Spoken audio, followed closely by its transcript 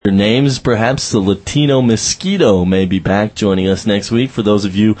names. Perhaps the Latino Mosquito may be back joining us next week. For those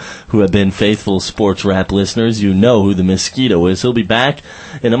of you who have been faithful sports rap listeners, you know who the Mosquito is. He'll be back,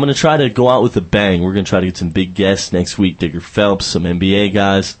 and I'm going to try to go out with a bang. We're going to try to get some big guests next week. Digger Phelps, some NBA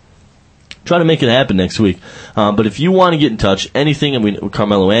guys. Try to make it happen next week. But if you want to get in touch, anything,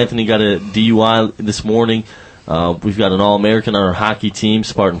 Carmelo Anthony got a DUI this morning. We've got an All-American on our hockey team.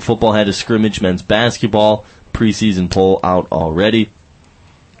 Spartan football had a scrimmage. Men's basketball, preseason poll out already.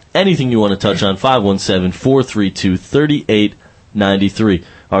 Anything you want to touch on, 517-432-3893.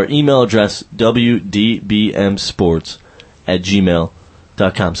 Our email address,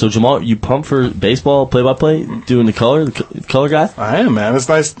 wdbmsports@gmail.com. So, Jamal, you pumped for baseball, play-by-play, doing the color guy? I am, man. It's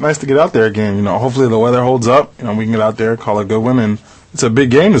nice to get out there again. Hopefully the weather holds up. We can get out there, call a good one, and it's a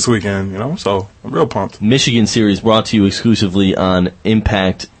big game this weekend, so I'm real pumped. Michigan Series brought to you exclusively on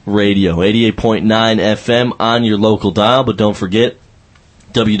Impact Radio, 88.9 FM on your local dial, but don't forget,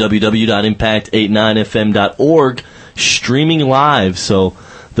 www.impact89fm.org, streaming live, so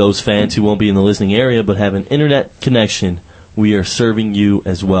those fans who won't be in the listening area but have an internet connection, we are serving you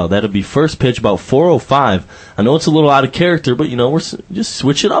as well. That'll be first pitch about 4:05. I know it's a little out of character, but we're just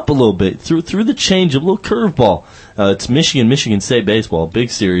switch it up a little bit through the change, a little curveball. It's Michigan State baseball, big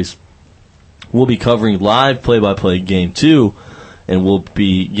series. We'll be covering live play-by-play game 2, and we'll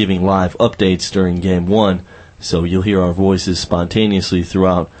be giving live updates during game 1. So you'll hear our voices spontaneously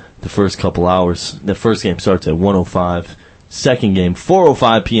throughout the first couple hours. The first game starts at 1:05. Second game,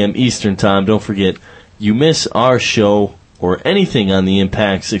 4:05 p.m. Eastern Time. Don't forget, you miss our show or anything on the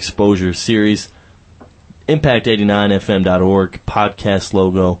Impact's Exposure series, impact89fm.org, podcast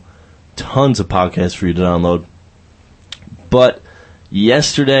logo, tons of podcasts for you to download. But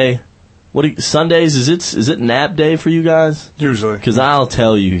yesterday, Sundays, is it nap day for you guys? Usually. Because I'll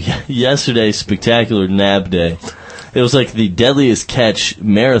tell you, yesterday, spectacular nap day. It was like the Deadliest Catch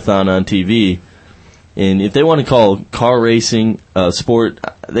marathon on TV. And if they want to call car racing a sport,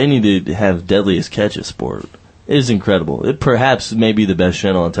 they need to have Deadliest Catch a sport. It is incredible. It perhaps may be the best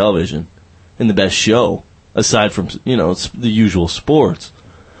channel on television and the best show, aside from, the usual sports.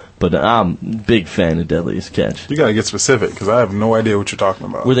 But I'm a big fan of Deadliest Catch. You got to get specific, because I have no idea what you're talking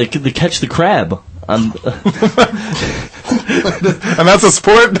about. Where they catch the crab. And that's a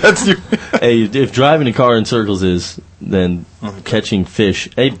sport? That's you. Hey, if driving a car in circles is, then catching fish.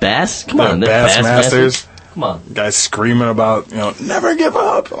 Hey, bass? Come on. Bass Masters. Come on. Guys screaming about, never give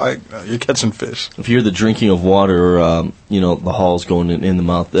up. Like, you're catching fish. If you hear the drinking of water or, the halls going in the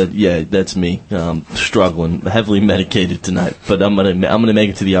mouth, that's me. Struggling, heavily medicated tonight. But I'm gonna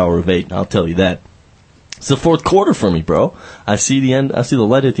make it to the hour of 8. I'll tell you that. It's the fourth quarter for me, bro. I see the end. I see the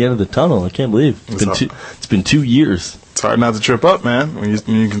light at the end of the tunnel. I can't believe it's been 2 years. It's hard not to trip up, man. When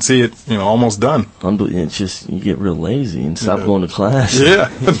you can see it, almost done. It's just you get real lazy and stop going to class. Yeah.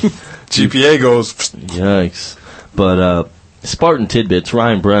 GPA goes. Yikes. But Spartan tidbits.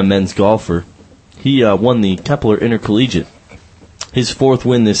 Ryan Brem, men's golfer, he won the Kepler Intercollegiate, his 4th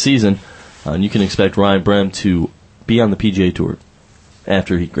win this season, and you can expect Ryan Brem to be on the PGA Tour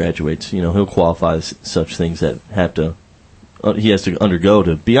after he graduates. He'll qualify such things that he has to undergo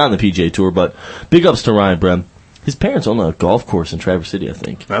to be on the PGA Tour. But big ups to Ryan Brem. His parents own a golf course in Traverse City, I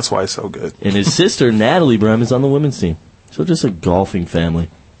think. That's why he's so good. And his sister, Natalie Brem, is on the women's team. So just a golfing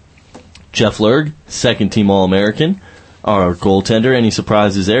family. Jeff Lerg, second-team All-American, our goaltender. Any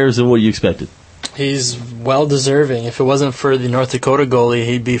surprises there? What you expected? He's well-deserving. If it wasn't for the North Dakota goalie,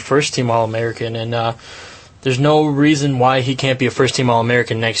 he'd be first-team All-American. And there's no reason why he can't be a first-team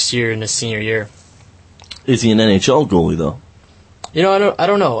All-American next year in his senior year. Is he an NHL goalie, though? I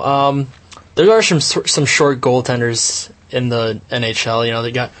don't know. There are some short goaltenders in the NHL.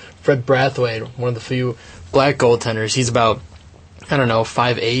 They got Fred Brathwaite, one of the few black goaltenders. He's about,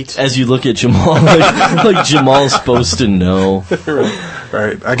 5'8". As you look at Jamal, like Jamal's supposed to know.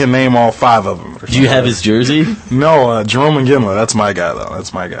 Right. I can name all 5 of them. Do you have his jersey? No, Jerome McGinley. That's my guy, though.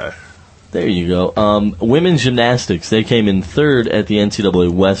 That's my guy. There you go. Women's gymnastics. They came in 3rd at the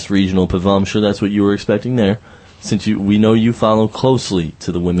NCAA West Regional Pavilion. I'm sure that's what you were expecting there, since we know you follow closely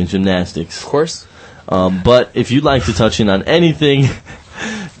to the women's gymnastics. Of course. But if you'd like to touch in on anything,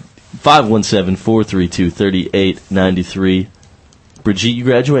 517-432-3893. Brigitte, you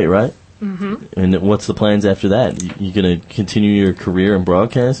graduate, right? Mm-hmm. And what's the plans after that? You going to continue your career in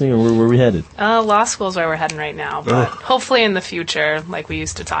broadcasting, or where are we headed? Law school is where we're heading right now, but hopefully in the future, like we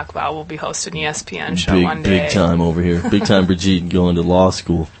used to talk about, we'll be hosting an ESPN show one day. Big time over here. Big time Brigitte going to law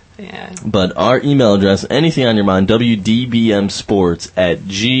school. Yeah. But our email address, anything on your mind,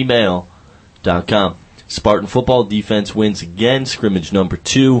 wdbmsports@gmail.com. Spartan football defense wins again, scrimmage number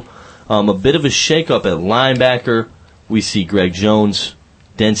 2. A bit of a shakeup at linebacker. We see Greg Jones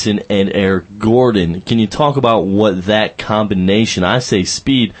Denson and Eric Gordon. Can you talk about what that combination, I say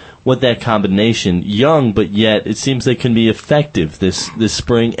speed, what that combination, young, but yet it seems they can be effective this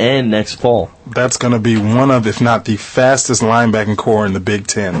spring and next fall? That's going to be one of, if not the fastest linebacking core in the Big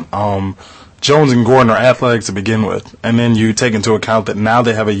Ten. Jones and Gordon are athletic to begin with, and then you take into account that now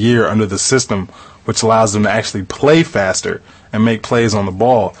they have a year under the system, which allows them to actually play faster and make plays on the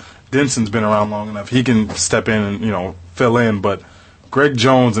ball. Denson's been around long enough; he can step in and fill in. But Greg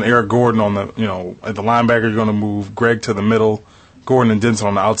Jones and Eric Gordon on the at the linebacker, you're going to move Greg to the middle, Gordon and Denson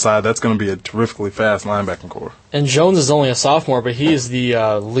on the outside. That's going to be a terrifically fast linebacking core. And Jones is only a sophomore, but he is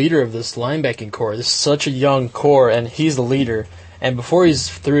the leader of this linebacking core. This is such a young core, and he's the leader. And before he's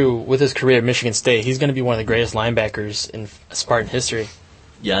through with his career at Michigan State, he's going to be one of the greatest linebackers in Spartan history.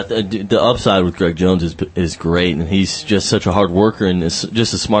 Yeah, the upside with Greg Jones is great, and he's just such a hard worker and is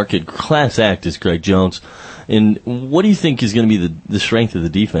just a smart kid. Class act is Greg Jones. And what do you think is going to be the strength of the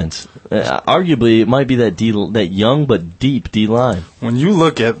defense? Arguably, it might be that young but deep D line. When you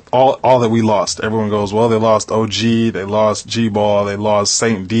look at all that we lost, everyone goes, well, they lost OG, they lost G-Ball, they lost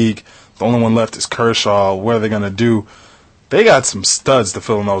St. Deke. The only one left is Kershaw. What are they going to do? They got some studs to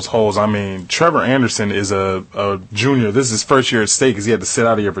fill in those holes. I mean, Trevor Anderson is a junior. This is his first year at state because he had to sit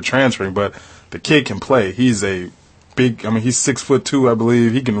out a year for transferring, but the kid can play. He's he's 6'2", I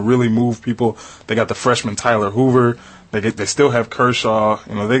believe. He can really move people. They got the freshman Tyler Hoover. They still have Kershaw.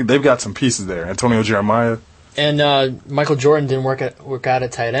 They've got some pieces there. Antonio Jeremiah. And Michael Jordan didn't work out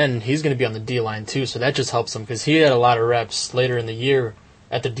at tight end. He's going to be on the D-line too, so that just helps him because he had a lot of reps later in the year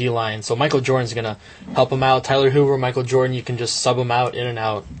at the D-line. So Michael Jordan's going to help him out. Tyler Hoover, Michael Jordan, you can just sub them out, in and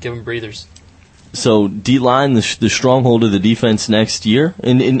out, give them breathers. So D-line, the stronghold of the defense next year.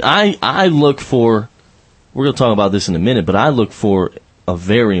 And I look for, we're going to talk about this in a minute, but I look for a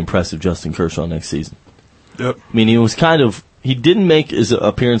very impressive Justin Kershaw next season. Yep. I mean, he didn't make his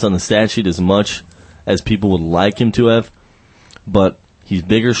appearance on the stat sheet as much as people would like him to have, but he's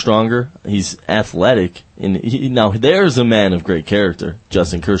bigger, stronger. He's athletic. And now, there's a man of great character,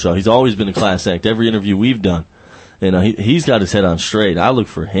 Justin Kershaw. He's always been a class act. Every interview we've done, he's got his head on straight. I look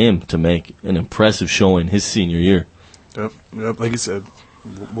for him to make an impressive showing his senior year. Yep. Like you said,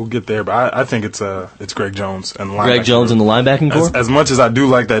 we'll get there. But I think it's Greg Jones and Greg Jones in the linebacking core. As much as I do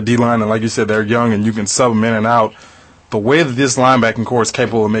like that D line, and like you said, they're young and you can sub them in and out. The way that this linebacking core is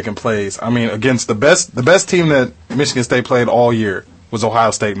capable of making plays, I mean, against the best team that Michigan State played all year was Ohio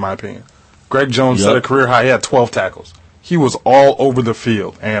State, in my opinion. Greg Jones set a career high. He had 12 tackles. He was all over the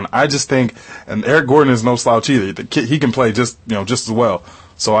field, and I just think, and Eric Gordon is no slouch either. The kid, he can play just as well.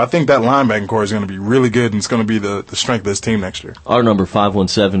 So I think that linebacking core is going to be really good, and it's going to be the strength of this team next year. Our number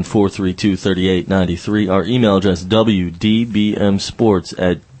 517-432-3893. Our email address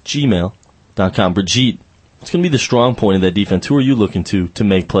wdbmsports@gmail.com. Brigitte, what's going to be the strong point of that defense? Who are you looking to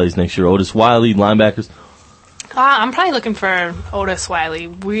make plays next year? Otis Wiley, linebackers. I'm probably looking for Otis Wiley.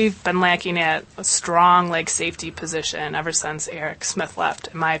 We've been lacking at a strong safety position ever since Eric Smith left,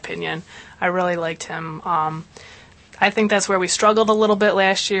 in my opinion. I really liked him. I think that's where we struggled a little bit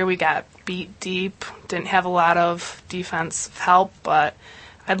last year. We got beat deep, didn't have a lot of defensive help, but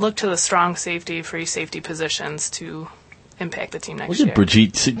I'd look to the strong safety, free safety positions to impact the team next year. Look at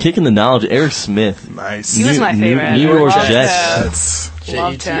Brigitte kicking the knowledge. Eric Smith. Nice. He was my favorite. New York Jets.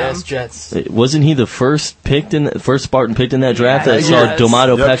 Jets. Jets. Wasn't he the first Spartan picked in that draft that saw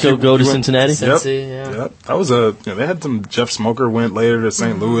Domato Pecco go to Cincinnati? Yep. That was they had some. Jeff Smoker went later to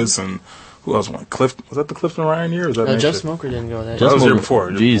St. Louis, and who else went? Was that the Clifton Ryan year? Or was that Jeff Smoker didn't go that. That was year before.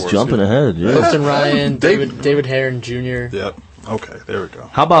 Jeez, jumping ahead. Yeah. Clifton Ryan, David Herron Jr. Yep. Okay, there we go.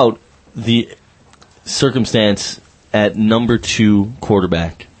 How about the circumstance at number 2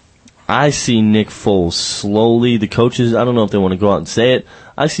 quarterback? I see Nick Foles slowly, the coaches, I don't know if they want to go out and say it,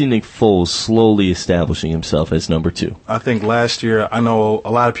 I see Nick Foles slowly establishing himself as number 2. I think last year, I know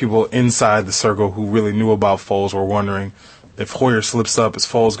a lot of people inside the circle who really knew about Foles were wondering if Hoyer slips up, is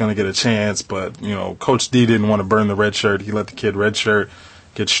Foles going to get a chance? But, Coach D didn't want to burn the red shirt. He let the kid red shirt,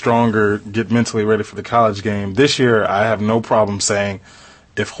 get stronger, get mentally ready for the college game. This year, I have no problem saying,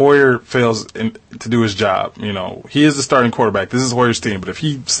 if Hoyer fails to do his job, he is the starting quarterback. This is Hoyer's team. But if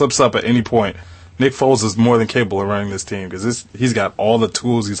he slips up at any point, Nick Foles is more than capable of running this team because he's got all the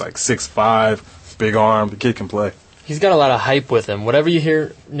tools. He's 6'5", big arm. The kid can play. He's got a lot of hype with him. Whatever you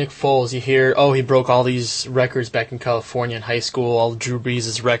hear Nick Foles, you hear, he broke all these records back in California in high school, all Drew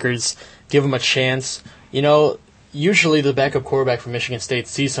Brees' records. Give him a chance. Usually the backup quarterback for Michigan State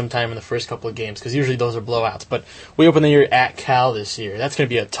sees some time in the first couple of games because usually those are blowouts. But we open the year at Cal this year. That's going to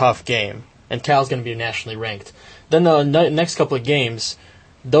be a tough game, and Cal's going to be nationally ranked. Then the next couple of games,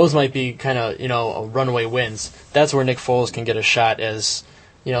 those might be kind of runaway wins. That's where Nick Foles can get a shot as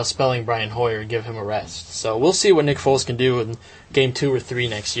spelling Brian Hoyer, give him a rest. So we'll see what Nick Foles can do in game 2 or 3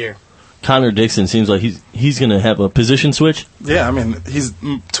 next year. Connor Dixon seems like he's going to have a position switch. Yeah, I mean, he's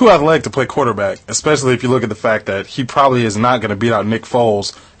too athletic to play quarterback, especially if you look at the fact that he probably is not going to beat out Nick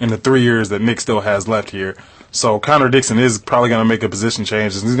Foles in the 3 years that Nick still has left here. So Connor Dixon is probably going to make a position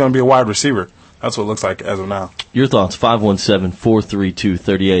change, and he's going to be a wide receiver. That's what it looks like as of now. Your thoughts,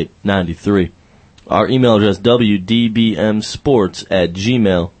 517-432-3893. Our email address,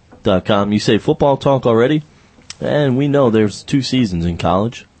 wdbmsports@gmail.com. You say football talk already? And we know there's 2 seasons in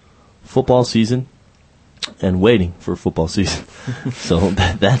college. Football season and waiting for football season. So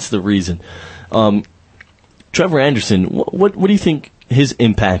that's the reason. Trevor Anderson, what do you think his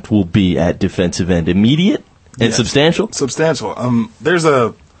impact will be at defensive end? Immediate and substantial? Substantial. There's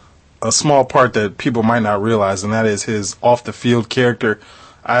a small part that people might not realize, and that is his off-the-field character.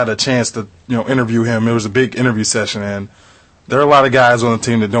 I had a chance to interview him. It was a big interview session, and there are a lot of guys on the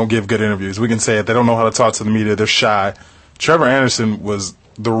team that don't give good interviews. We can say it. They don't know how to talk to the media. They're shy. Trevor Anderson was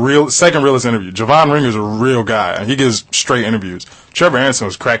the second realest interview. Javon Ringer's a real guy, and he gives straight interviews. Trevor Anderson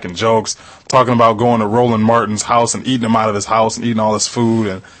was cracking jokes, talking about going to Roland Martin's house and eating him out of his house and eating all his food.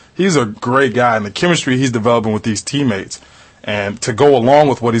 And he's a great guy, and the chemistry he's developing with these teammates, and to go along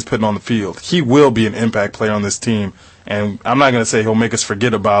with what he's putting on the field, he will be an impact player on this team. And I'm not going to say he'll make us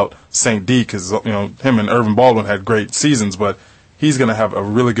forget about St. D because him and Irvin Baldwin had great seasons, but he's going to have a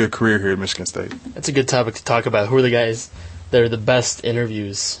really good career here at Michigan State. That's a good topic to talk about. Who are the guys that are the best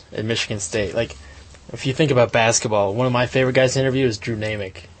interviews at Michigan State? Like, if you think about basketball, one of my favorite guys to interview is Drew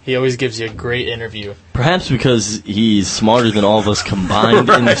Namick. He always gives you a great interview. Perhaps because he's smarter than all of us combined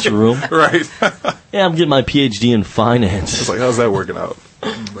in this room. Right. Yeah, I'm getting my PhD in finance. It's like, how's that working out?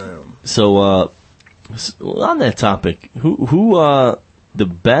 Man. So, on that topic, who the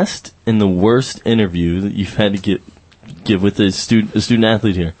best and the worst interview that you've had to give with a student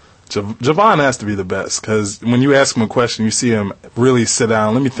athlete here? Javon has to be the best, because when you ask him a question, you see him really sit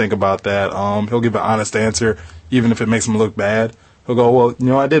down. Let me think about that. He'll give an honest answer, even if it makes him look bad. He'll go, well,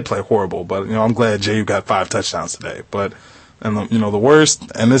 I did play horrible, but I'm glad Jay got 5 touchdowns today. But the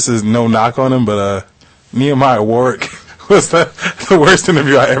worst, and this is no knock on him, but Nehemiah Warwick was the worst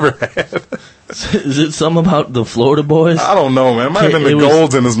interview I ever had. Is it something about the Florida boys? I don't know, man. It might have been the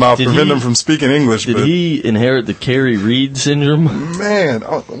golds in his mouth preventing him from speaking English. Did he inherit the Kerry Reed syndrome? Man,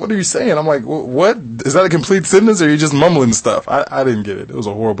 what are you saying? I'm like, what? Is that a complete sentence, or are you just mumbling stuff? I didn't get it. It was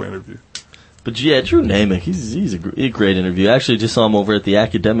a horrible interview. But yeah, Drew Namick, he's a great interview. I actually just saw him over at the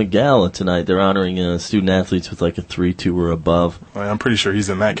Academic Gala tonight. They're honoring student athletes with like a 3.2 or above. I'm pretty sure he's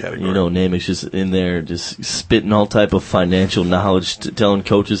in that category. Namick's just in there, just spitting all type of financial knowledge, telling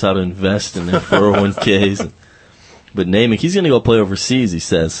coaches how to invest in their 401ks. But Namick, he's going to go play overseas, he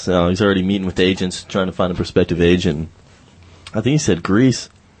says. He's already meeting with agents, trying to find a prospective agent. I think he said Greece.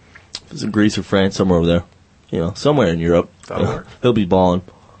 Is it Greece or France, somewhere over there. Somewhere in Europe. He'll be balling.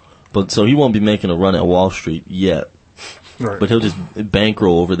 But so he won't be making a run at Wall Street yet. Right. But he'll just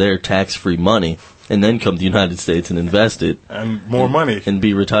bankroll over there tax-free money and then come to the United States and invest it. And more money. And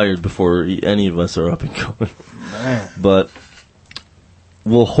be retired before any of us are up and going. Man. But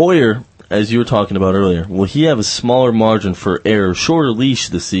will Hoyer, as you were talking about earlier, will he have a smaller margin for error, shorter leash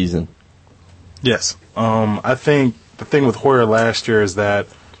this season? Yes. I think the thing with Hoyer last year is that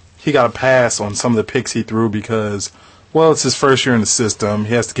he got a pass on some of the picks he threw because, well, it's his first year in the system.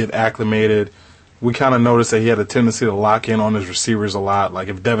 He has to get acclimated. We kind of noticed that he had a tendency to lock in on his receivers a lot. Like,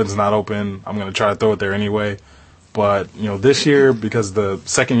 if Devin's not open, I'm going to try to throw it there anyway. But, this year, because the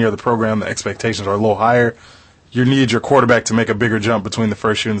second year of the program, the expectations are a little higher, you need your quarterback to make a bigger jump between the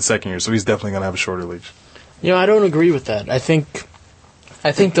first year and the second year. So he's definitely going to have a shorter leash. I don't agree with that. I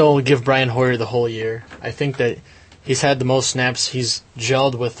think they'll give Brian Hoyer the whole year. I think that he's had the most snaps. He's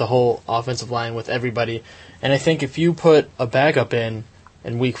gelled with the whole offensive line, with everybody. And I think if you put a backup in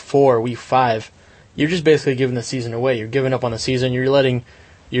week 4, week 5, you're just basically giving the season away. You're giving up on the season. You're letting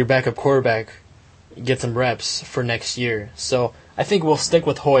your backup quarterback get some reps for next year. So I think we'll stick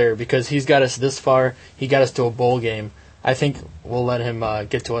with Hoyer because he's got us this far. He got us to a bowl game. I think we'll let him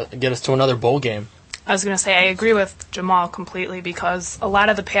get us to another bowl game. I was going to say, I agree with Jamal completely because a lot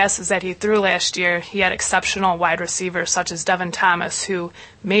of the passes that he threw last year, he had exceptional wide receivers such as Devin Thomas who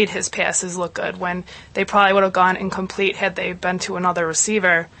made his passes look good when they probably would have gone incomplete had they been to another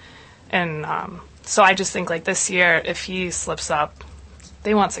receiver. And so I just think like this year, if he slips up,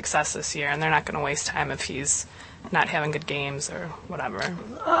 they want success this year, and they're not going to waste time if he's not having good games or whatever.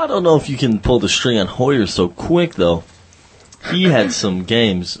 I don't know if you can pull the string on Hoyer so quick, though. He had some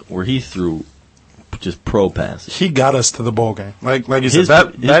games where he threw just pro passes. He got us to the bowl game. Like you His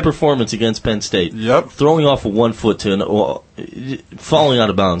said, that performance against Penn State, Yep. throwing off of 1 foot falling out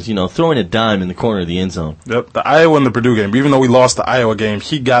of bounds, throwing a dime in the corner of the end zone. Yep, the Iowa and the Purdue game. Even though we lost the Iowa game,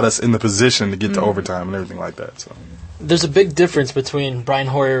 he got us in the position to get to overtime and everything like that. So There's a big difference between Brian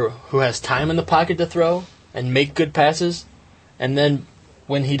Hoyer, who has time in the pocket to throw and make good passes, and then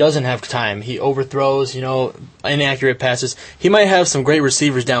when he doesn't have time, he overthrows, inaccurate passes. He might have some great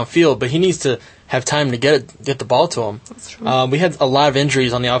receivers downfield, but he needs to have time to get the ball to him. That's true. We had a lot of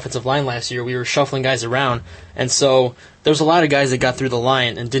injuries on the offensive line last year. We were shuffling guys around, and so there was a lot of guys that got through the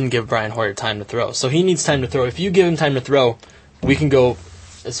line and didn't give Brian Hoyer time to throw. So he needs time to throw. If you give him time to throw, we can go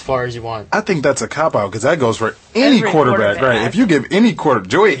as far as you want. I think that's a cop-out because that goes for any Every quarterback, right? quarterback. If you give any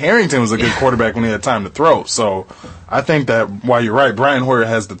Joey Harrington was a good quarterback when he had time to throw. So I think that while you're right, Brian Hoyer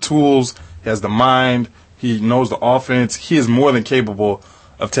has the tools, he has the mind, he knows the offense. He is more than capable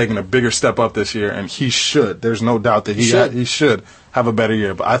of taking a bigger step up this year, and he should. There's no doubt that he should have a better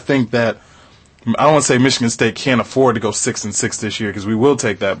year. But I think that I don't want to say Michigan State can't afford to go 6-6 this year because we will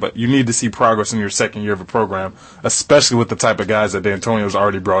take that, but you need to see progress in your second year of a program, especially with the type of guys that D'Antonio's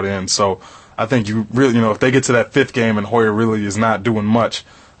already brought in. So I think you really, if they get to that fifth game and Hoyer really is not doing much,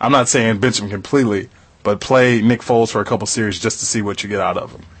 I'm not saying bench him completely, but play Nick Foles for a couple series just to see what you get out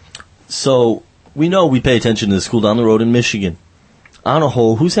of him. So we know we pay attention to the school down the road in Michigan. On a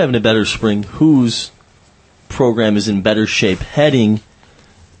whole, who's having a better spring? Whose program is in better shape heading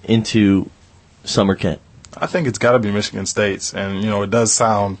into summer camp? I think it's got to be Michigan State's, and it does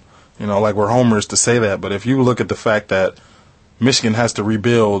sound like we're homers to say that, but if you look at the fact that Michigan has to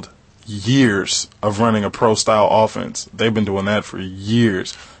rebuild years of running a pro-style offense, they've been doing that for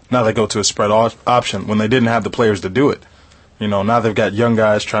years. Now they go to a spread option when they didn't have the players to do it. Now they've got young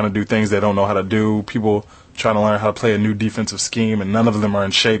guys trying to do things they don't know how to do, people trying to learn how to play a new defensive scheme, and none of them are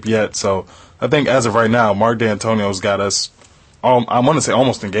in shape yet. So I think as of right now, Mark D'Antonio's got us, I want to say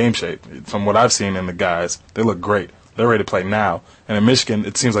almost in game shape. From what I've seen in the guys, they look great. They're ready to play now. And in Michigan,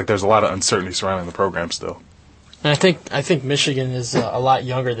 it seems like there's a lot of uncertainty surrounding the program still. And I think Michigan is a lot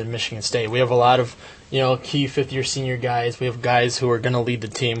younger than Michigan State. We have a lot of key fifth-year senior guys. We have guys who are going to lead the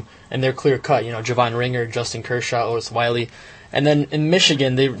team, and they're clear-cut. Javon Ringer, Justin Kershaw, Otis Wiley. And then in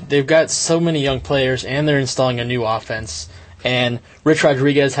Michigan, they've got so many young players, and they're installing a new offense. And Rich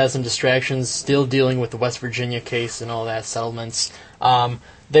Rodriguez has some distractions, still dealing with the West Virginia case and all that settlements.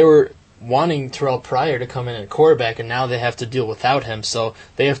 They were wanting Terrell Pryor to come in at quarterback, and now they have to deal without him. So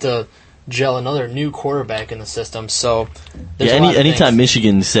they have to gel another new quarterback in the system. So anytime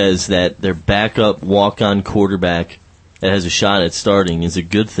Michigan says that their backup walk-on quarterback that has a shot at starting is a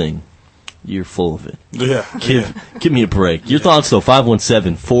good thing, you're full of it. Yeah. Give me a break. Your thoughts, though,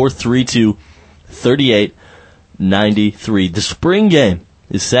 517-432-3893. The spring game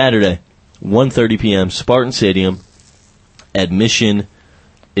is Saturday, 1:30 p.m., Spartan Stadium. Admission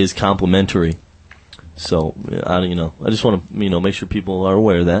is complimentary. So, I just want to, make sure people are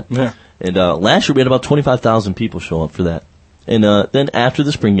aware of that. Yeah. And last year we had about 25,000 people show up for that. And then after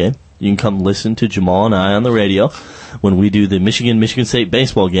the spring game, you can come listen to Jamal and I on the radio when we do the Michigan State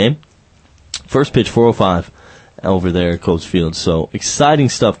baseball game. First pitch, 4:05 over there at Coates Field. So exciting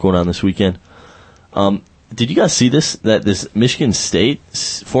stuff going on this weekend. Did you guys see this? That this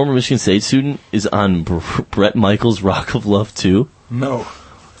former Michigan State student is on Brett Michaels' Rock of Love 2? No.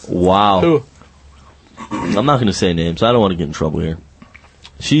 Wow. Who? I'm not going to say names. I don't want to get in trouble here.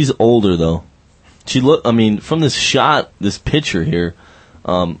 She's older, though. From this shot, this picture here,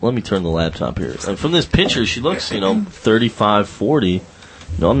 let me turn the laptop here. From this picture, she looks, 35, 40.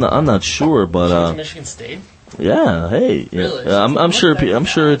 I'm not sure, but She went to Michigan State? yeah. Hey, Really? yeah. I'm sure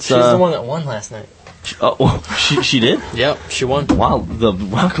it's. She's the one that won last night. She did. Yep, she won. Wow, the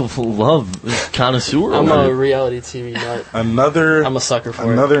Rock of Love connoisseur. I'm a reality TV nut. I'm a sucker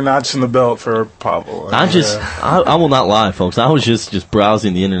for another notch in the belt for Pavel. I will not lie, folks. I was just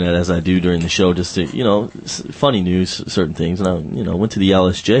browsing the internet as I do during the show, just to funny news, certain things, and I went to the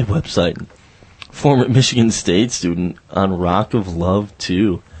LSJ website. Former Michigan State student on Rock of Love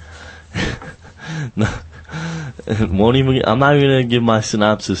 2. I'm not even going to give my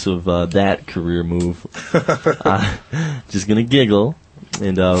synopsis of that career move. I'm just going to giggle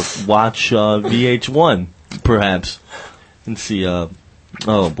and watch VH1, perhaps, and see. Oh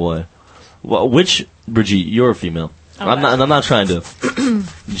boy, well, Brigitte? You're a female. I'm not trying to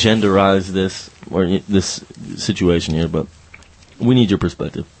genderize this or this situation here, but we need your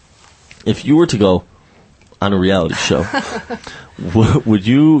perspective. If you were to go on a reality show, would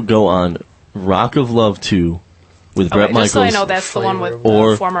you go on Rock of Love 2 with Brett Michaels? Just so I know, that's the one with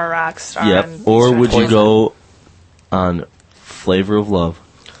or, the former rock star. Yep. Or would you go on Flavor of Love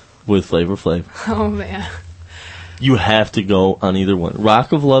with Flavor Flav. Oh man. You have to go on either one.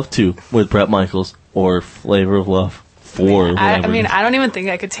 Rock of Love 2 with Bret Michaels or Flavor of Love 4. I mean, I don't even think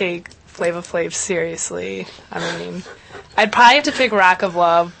I could take Flava Flav seriously. I mean, I'd probably have to pick Rock of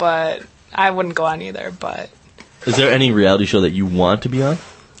Love, but I wouldn't go on either. But is there any reality show that you want to be on?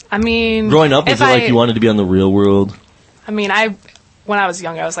 I mean, growing up, is it like you wanted to be on The Real World? I mean, when I was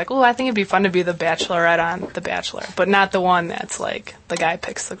younger, I was like, oh, I think it'd be fun to be the Bachelorette on The Bachelor, but not the one that's like the guy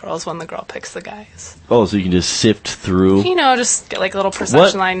picks the girls when the girl picks the guys. Oh, so you can just sift through. Just get like a little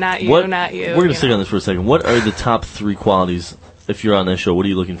perception line, not you. We're going to stick on this for a second. What are the top 3 qualities if you're on that show? What are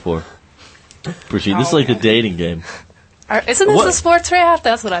you looking for? Brigitte, this is like the dating game. Isn't this a sports draft?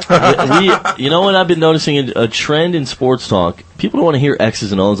 That's what I thought. You know what I've been noticing a trend in sports talk. People don't want to hear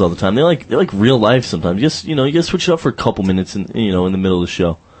X's and O's all the time. They like real life sometimes. You gotta switch it up for a couple minutes in the middle of the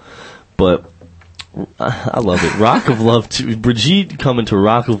show. But I love it. Rock of Love to Brigitte coming to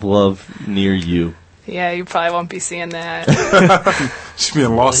Rock of Love near you. Yeah, you probably won't be seeing that. She'll be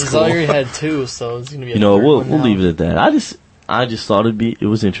in law school. He's already had 2, so it's gonna be. We'll leave it at that. I just thought it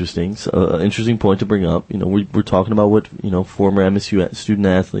was interesting. So, interesting point to bring up. We're talking about what former MSU student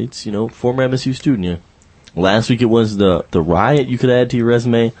athletes. Former MSU student here. Last week it was the riot you could add to your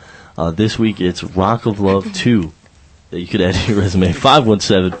resume. This week it's Rock of Love 2 that you could add to your resume.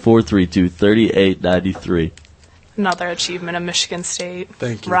 517-432-3893. Another achievement of Michigan State.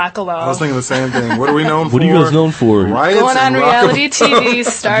 Thank you. Rock of Love. I was thinking the same thing. What are we known for? What are you guys known for? Riots going on and reality TV,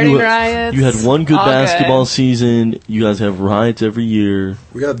 starting riots. You had one good All basketball good. season. You guys have riots every year.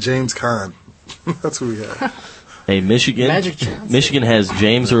 We got James Conn. That's who we have. Hey, Michigan. Magic Johnson. Michigan has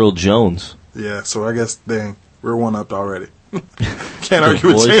James Earl Jones. Yeah, so I guess, we're one up already. Can't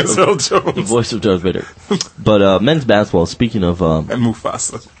argue with James Earl Jones. The voice of Darth Vader. But men's basketball, speaking of... And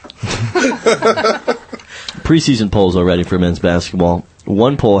Mufasa. Preseason polls already for men's basketball.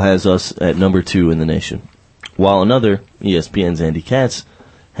 One poll has us at number 2 in the nation, while another, ESPN's Andy Katz,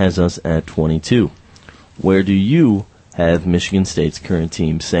 has us at 22. Where do you have Michigan State's current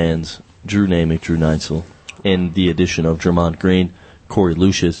team, sans Drew Namick, Drew Neitzel, and the addition of Draymond Green, Corey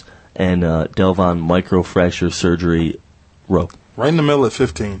Lucius, and Delvon microfracture surgery Rowe? Right in the middle at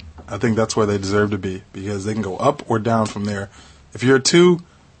 15. I think that's where they deserve to be because they can go up or down from there. If you're a 2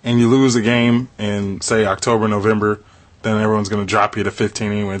 and you lose a game in, say, October, November, then everyone's going to drop you to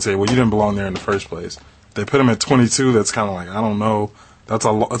 15 anyway and say, well, you didn't belong there in the first place. If they put them at 22, that's kind of like, I don't know.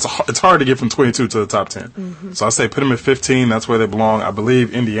 It's hard to get from 22 to the top 10. Mm-hmm. So I say put them at 15. That's where they belong. I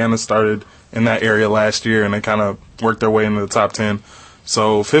believe Indiana started in that area last year, and they kind of worked their way into the top 10.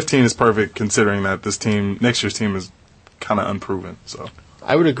 So 15 is perfect considering that next year's team is kind of unproven. So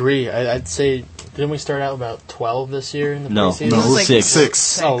I would agree. I'd say, didn't we start out about 12 this year in the preseason? No, it was like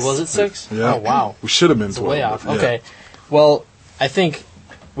 6. Oh, was it 6? Yeah. Oh, wow. We should have been It's 12. way off. Yeah. Okay. Well, I think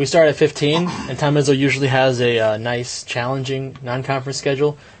we start at 15, and Tom Izzo usually has a nice, challenging non-conference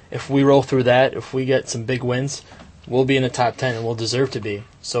schedule. If we roll through that, if we get some big wins, we'll be in the top 10, and we'll deserve to be.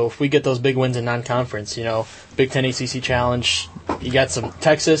 So if we get those big wins in non-conference, Big Ten ACC Challenge, you got some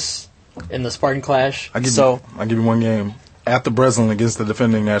Texas in the Spartan Clash. I'll give you one game. At the Breslin against the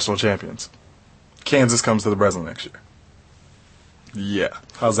defending national champions. Kansas comes to the Breslin next year. Yeah.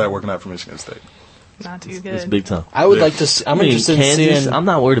 How's that working out for Michigan State? Not too good. It's big time. I would like to see, I'm interested Kansas, in seeing... I'm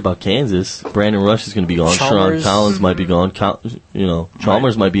not worried about Kansas. Brandon Rush is going to be gone. Chalmers. Sean Collins might be gone.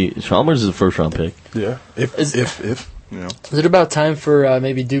 Chalmers might be... Chalmers is a first-round pick. Yeah. If. Is it about time for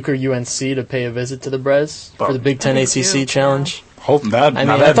maybe Duke or UNC to pay a visit to the Brez for the Big Ten I think ACC so. Challenge? Hoping that. I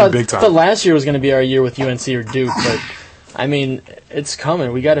that'd thought, be big time. I thought last year was going to be our year with UNC or Duke, but it's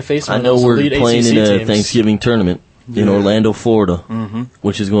coming. We got to face one I of know those we're elite playing ACC in a teams. Thanksgiving tournament in Orlando, Florida,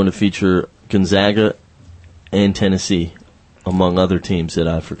 which is going to feature Gonzaga and Tennessee, among other teams that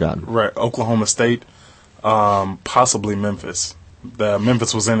I've forgotten. Right. Oklahoma State, possibly Memphis.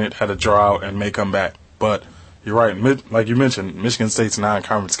 Memphis was in it, had a draw out, and may come back. But you're right. Like you mentioned, Michigan State's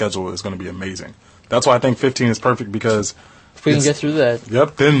non-conference schedule is going to be amazing. That's why I think 15 is perfect because If we can get through that,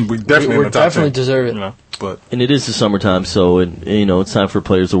 yep, then we definitely in the top 10. deserve it. And it is the summertime, so it's time for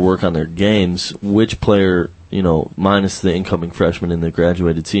players to work on their games. Which player, minus the incoming freshmen and the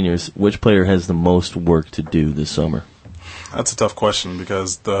graduated seniors, which player has the most work to do this summer? That's a tough question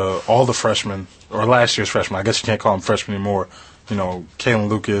because all the freshmen, or last year's freshmen, I guess you can't call them freshmen anymore. Kalen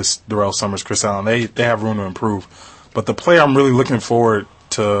Lucas, Darrell Summers, Chris Allen, they have room to improve. But the player I'm really looking forward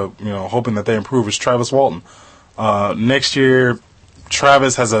to, hoping that they improve is Travis Walton. Next year,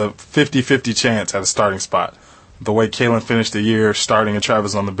 Travis has a 50-50 chance at a starting spot. the way Kalen finished the year starting and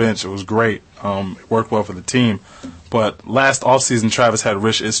Travis on the bench, it was great. It worked well for the team. But last offseason, Travis had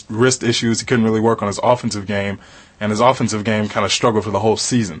wrist issues. He couldn't really work on his offensive game, and his offensive game kind of struggled for the whole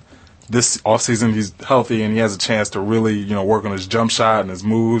season. This offseason, he's healthy, and he has a chance to really, work on his jump shot and his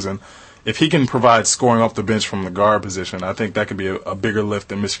moves. And if he can provide scoring off the bench from the guard position, I think that could be a bigger lift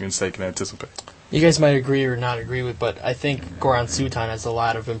than Michigan State can anticipate. You guys might agree or not agree with, but I think Goran Sutan has a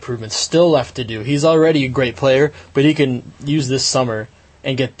lot of improvements still left to do. He's already a great player, but he can use this summer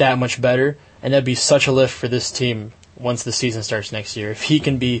and get that much better, and that'd be such a lift for this team once the season starts next year. If he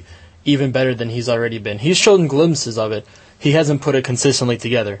can be even better than he's already been. He's shown glimpses of it. He hasn't put it consistently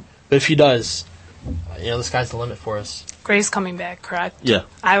together. But if he does, the sky's the limit for us. Gray's coming back, correct? Yeah.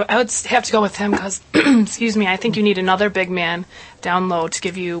 I would have to go with him because, excuse me, I think you need another big man down low to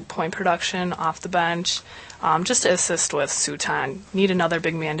give you point production off the bench, just to assist with Sutan. Need another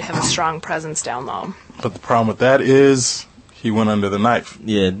big man to have a strong presence down low. But the problem with that is he went under the knife.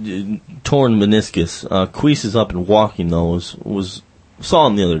 Yeah, torn meniscus. Queese is up and walking, though. Saw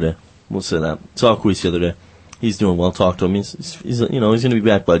him the other day. We'll say that. Saw Queese the other day. He's doing well. Talked to him. He's going to be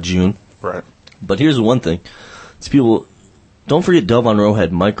back by June. Right. But here's the one thing. These people, don't forget Delvon Rowe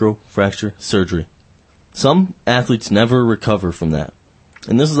had microfracture surgery. Some athletes never recover from that.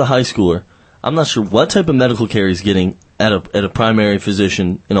 And this is a high schooler. I'm not sure what type of medical care he's getting at a primary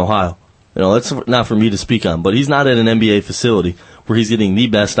physician in Ohio. That's not for me to speak on, but he's not at an NBA facility where he's getting the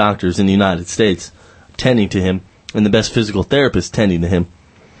best doctors in the United States tending to him and the best physical therapists tending to him.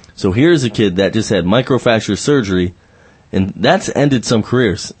 So here's a kid that just had microfracture surgery, and that's ended some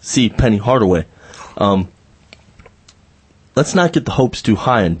careers. See Penny Hardaway. Let's not get the hopes too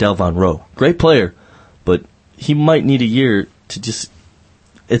high on Delvon Rowe. Great player, but he might need a year to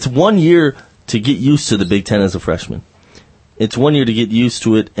it's 1 year to get used to the Big Ten as a freshman. It's 1 year to get used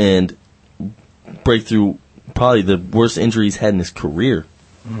to it and break through probably the worst injury he's had in his career.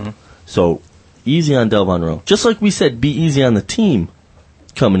 Mm-hmm. So easy on Delvon Rowe. Just like we said, be easy on the team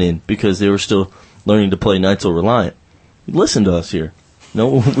coming in because they were still learning to play Neitzel Reliant. Listen to us here.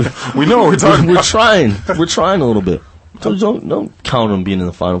 No, we know what we're talking about. We're trying a little bit. So don't count on being in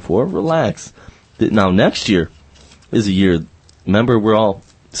the Final Four. Relax. Now next year is a year. Remember, we're all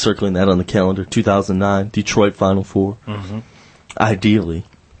circling that on the calendar. 2009 Detroit Final Four. Mm-hmm. Ideally,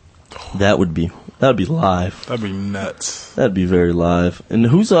 that would be live. That'd be nuts. That'd be very live. And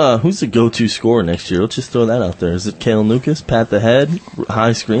who's the go-to scorer next year? Let's just throw that out there. Is it Kalen Lucas? Pat the head,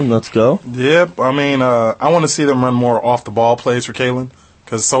 high screen. Let's go. Yep. I mean, I want to see them run more off the ball plays for Kalen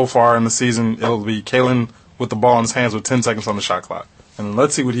because so far in the season it'll be Kalen with the ball in his hands with 10 seconds on the shot clock, and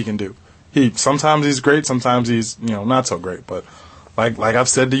let's see what he can do. Sometimes he's great, sometimes he's not so great. But like I've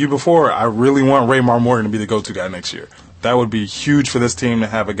said to you before, I really want Raymar Morgan to be the go-to guy next year. That would be huge for this team to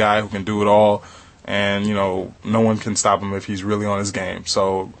have a guy who can do it all. And, no one can stop him if he's really on his game.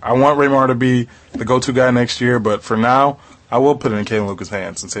 So I want Raymar to be the go-to guy next year. But for now, I will put it in Kalen Lucas'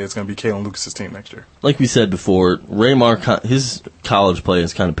 hands and say it's going to be Kalen Lucas' team next year. Like we said before, Raymar, his college play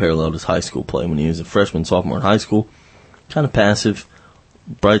is kind of paralleled his high school play when he was a freshman, sophomore in high school. Kind of passive,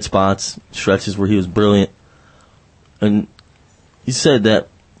 bright spots, stretches where he was brilliant. And he said that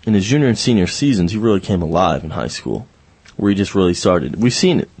in his junior and senior seasons, he really came alive in high school, where he just really started. We've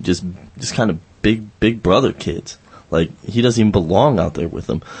seen it, just kind of big brother kids. Like, he doesn't even belong out there with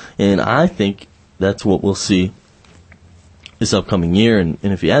them. And I think that's what we'll see this upcoming year. And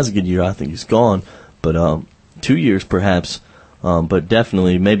if he has a good year, I think he's gone. But 2 years perhaps. But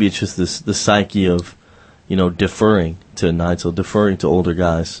definitely, maybe it's just the psyche of, deferring to Neitzel, deferring to older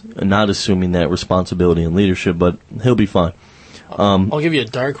guys, and not assuming that responsibility and leadership. But he'll be fine. I'll give you a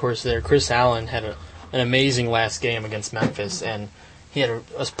dark horse there. Chris Allen had an amazing last game against Memphis, and he had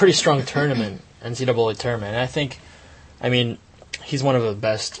a pretty strong tournament, NCAA tournament. And he's one of the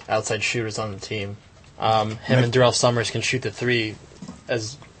best outside shooters on the team. Him and Darrell Summers can shoot the three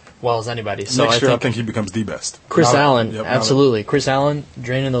as well as anybody. So next year, I think he becomes the best. Chris Allen, absolutely. Chris Allen,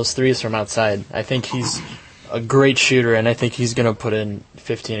 draining those threes from outside. I think he's a great shooter, and I think he's going to put in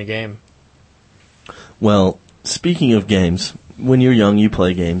 15 a game. Well, speaking of games, when you're young, you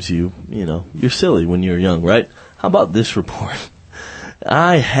play games. You're silly when you're young, right? How about this report?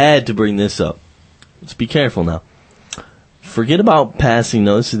 I had to bring this up. Let's be careful now. Forget about passing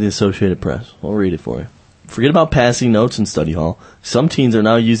notes. This is the Associated Press. I'll read it for you. Forget about passing notes in study hall. Some teens are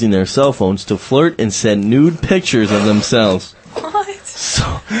now using their cell phones to flirt and send nude pictures of themselves. What?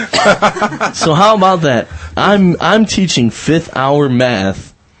 So how about that? I'm teaching 5th hour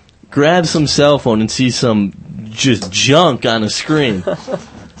math. Grab some cell phone and see some just junk on a screen.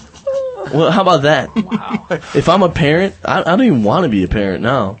 Well, how about that? Wow. If I'm a parent, I don't even want to be a parent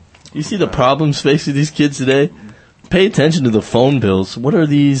now. You see the problems facing these kids today? pay attention to the phone bills. What are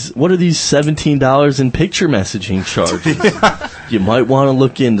these $17 in picture messaging charges? You might want to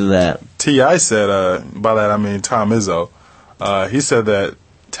look into that. T.I. said, by that I mean Tom Izzo, he said that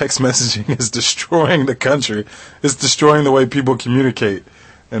text messaging is destroying the country. It's destroying the way people communicate.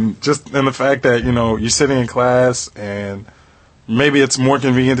 And the fact that, you're sitting in class and maybe it's more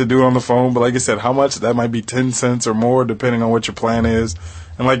convenient to do it on the phone, but like I said, how much? That might be 10 cents or more depending on what your plan is.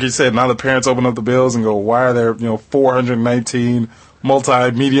 And like you said, now the parents open up the bills and go, why are there, 419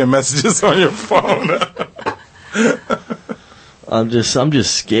 multimedia messages on your phone? I'm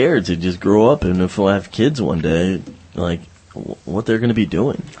just scared to just grow up and if I have kids one day, like what they're going to be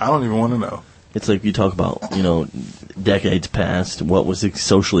doing. I don't even want to know. It's like you talk about, decades past, what was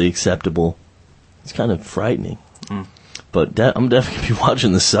socially acceptable. It's kind of frightening. But I'm definitely going to be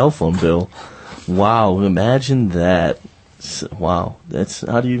watching the cell phone bill. Wow, imagine that. Wow,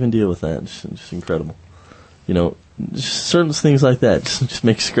 how do you even deal with that? It's just incredible. Just certain things like that just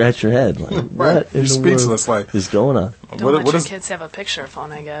make you scratch your head. Like, right. What in You're the speechless. world Like, is going on? Don't let your kids have a picture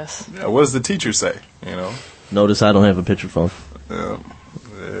phone, I guess. Yeah, what does the teacher say? Notice I don't have a picture phone. Yeah.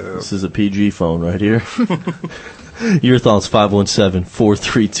 This is a PG phone right here. Your thoughts,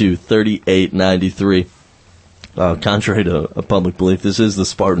 517-432-3893. Contrary to a public belief, this is the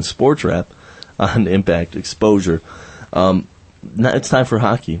Spartan Sports Wrap on Impact Exposure. It's time for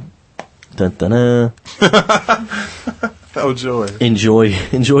hockey. Dun-dun-dun. Oh, joy.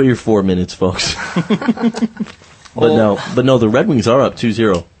 Enjoy your 4 minutes, folks. But no, the Red Wings are up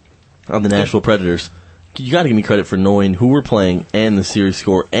 2-0 on the Nashville Predators. You got to give me credit for knowing who we're playing and the series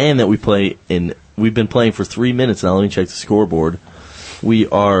score, and that we've been playing for 3 minutes now. Let me check the scoreboard. We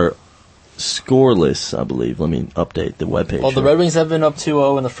are scoreless, I believe. Let me update the webpage. Well, the Red Wings have been up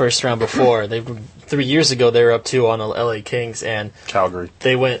 2-0 in the first round before. 3 years ago, they were up 2-0 on the LA Kings and Calgary.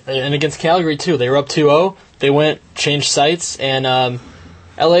 They went, and against Calgary too. They were up 2-0. They went, changed sites, and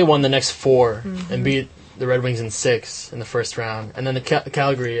LA won the next 4 and beat the Red Wings in 6 in the first round. And then the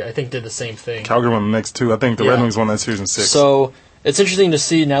Calgary, I think, did the same thing. Calgary won the next 2. I think the Red Wings won that series in 6. So it's interesting to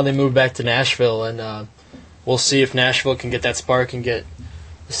see now they move back to Nashville, and we'll see if Nashville can get that spark and get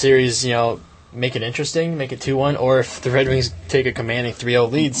the series, make it interesting, make it 2-1, or if the Red Wings take a commanding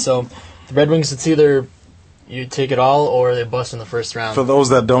 3-0 lead. So the Red Wings, it's either you take it all or they bust in the first round. For those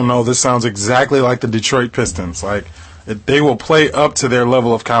that don't know, this sounds exactly like the Detroit Pistons. Like, they will play up to their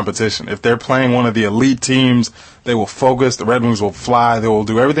level of competition. If they're playing one of the elite teams, they will focus. The Red Wings will fly. They will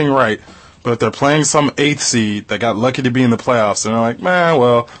do everything right. But if they're playing some 8th seed that got lucky to be in the playoffs, and they're like, man,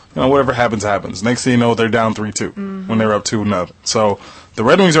 well, whatever happens, happens. Next thing you know, they're down 3-2 when they're up 2-0. So the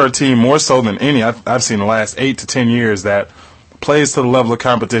Red Wings are a team more so than any I've seen in the last 8 to 10 years that plays to the level of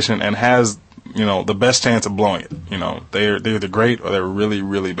competition and has the best chance of blowing it. They're either great or they're really,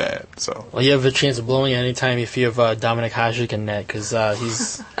 really bad. So, well, you have a chance of blowing it anytime if you have Dominic Hasek in net, because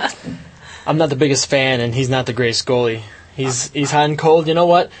he's. I'm not the biggest fan, and he's not the greatest goalie. He's hot and cold. You know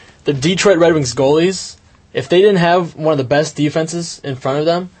what? The Detroit Red Wings goalies, if they didn't have one of the best defenses in front of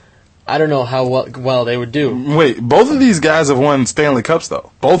them, I don't know how well they would do. Wait, both of these guys have won Stanley Cups,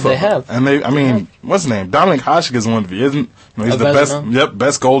 though. Both of them. They have. And what's his name? Dominic Hasek is one of the, isn't? He's the best. Yep,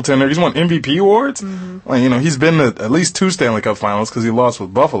 best goaltender. He's won MVP awards. Like, he's been to at least 2 Stanley Cup finals because he lost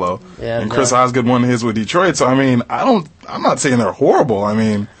with Buffalo. Yeah, and Chris Osgood won his with Detroit. So I'm not saying they're horrible.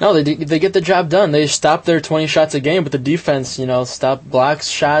 No, they get the job done. They stop their 20 shots a game, but the defense, stop blocks,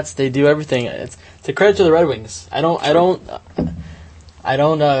 shots. They do everything. It's a credit to the Red Wings. I don't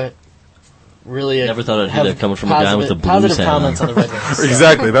really never thought I'd hear that coming from a guy with a Blues positive hat comments on. on the Red Wings. So.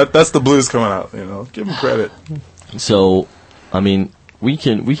 Exactly. That's the Blues coming out. Give them credit. So, we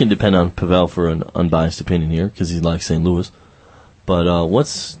can depend on Pavel for an unbiased opinion here because he likes St. Louis. But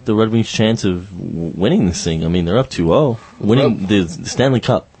what's the Red Wings' chance of winning this thing? They're up 2-0, winning the Stanley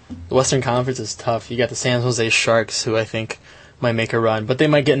Cup. The Western Conference is tough. You got the San Jose Sharks, who I think might make a run, but they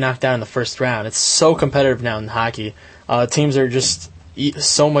might get knocked down in the first round. It's so competitive now in hockey. Teams are just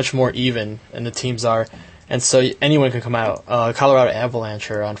so much more even, and the teams are, and so anyone can come out. Colorado Avalanche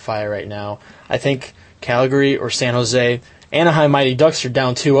are on fire right now. I think Calgary or San Jose, Anaheim Mighty Ducks are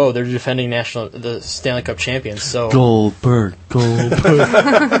down 2-0. They're defending the Stanley Cup champions. So Goldberg.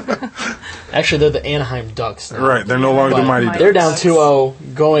 Actually, they're the Anaheim Ducks now. Right, they're no longer the Mighty Ducks. They're down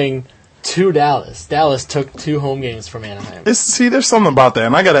 2-0, going to Dallas. Dallas took 2 home games from Anaheim. There's something about that,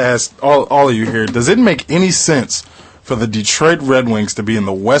 and I got to ask all of you here, does it make any sense for the Detroit Red Wings to be in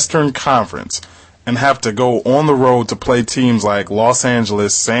the Western Conference and have to go on the road to play teams like Los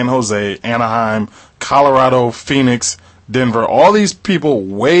Angeles, San Jose, Anaheim, Colorado, Phoenix, Denver, all these people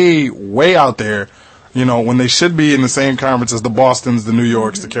way, way out there when they should be in the same conference as the Bostons, the New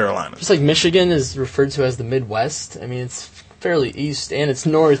Yorks, the Carolinas. Just like Michigan is referred to as the Midwest. I mean, it's fairly east and it's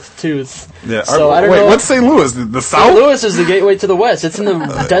north too. Yeah. So I don't know. What's St. Louis? The South? St. Louis is the gateway to the West. It's in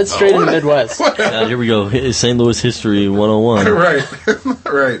the dead straight in the Midwest. Here we go. St. Louis history 101. Right.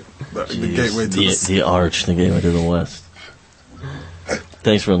 The gateway to the arch, the gateway to the West.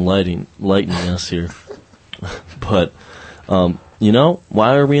 Thanks for enlightening us here. But,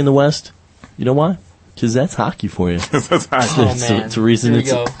 why are we in the West? You know why? Because that's hockey for you. That's hockey. Oh, man. It's a reason Here we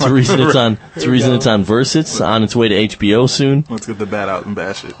go. it's a reason it's on. It's a reason it's on Versus, on its way to HBO soon. Let's get the bat out and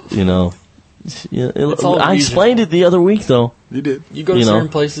bash it. all I explained it the other week, though. You did. You go to certain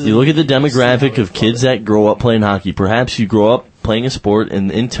places. You look at the demographic of kids that grow up playing hockey. Perhaps you grow up playing a sport,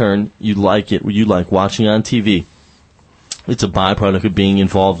 and in turn, you like it. You like watching on TV. It's a byproduct of being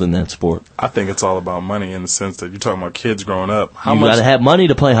involved in that sport. I think it's all about money in the sense that you're talking about kids growing up. You got to have money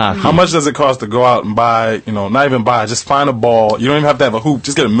to play hockey. How much does it cost to go out and buy, not even buy, just find a ball. You don't even have to have a hoop.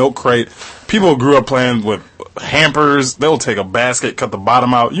 Just get a milk crate. People who grew up playing with hampers, they'll take a basket, cut the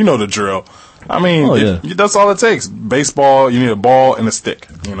bottom out. You know the drill. I mean, that's all it takes. Baseball, you need a ball and a stick,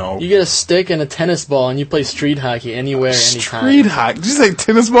 You get a stick and a tennis ball, and you play street hockey anywhere, anytime. Street hockey? Did you say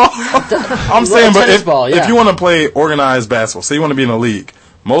tennis ball? I'm saying, but if you want to play organized basketball, say you want to be in a league,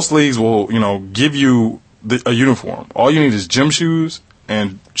 most leagues will, give you a uniform. All you need is gym shoes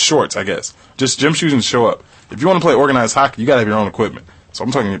and shorts, I guess. Just gym shoes and show up. If you want to play organized hockey, you got to have your own equipment. So I'm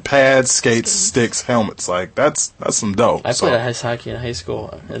talking pads, skates, sticks, helmets. Like, that's some dough. I played ice hockey in high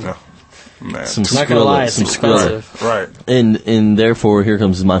school. Man. Some not gonna lie, it's expensive. Right. And therefore, here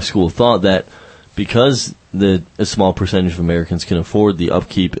comes my school of thought that because a small percentage of Americans can afford the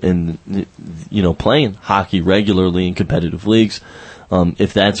upkeep and playing hockey regularly in competitive leagues,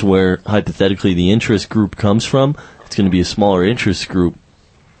 if that's where hypothetically the interest group comes from, it's going to be a smaller interest group,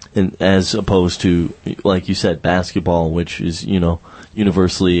 and as opposed to, like you said, basketball, which is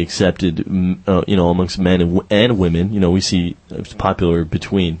universally accepted, amongst men and women. We see it's popular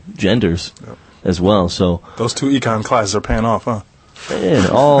between genders as well. So those two econ classes are paying off, huh? Man,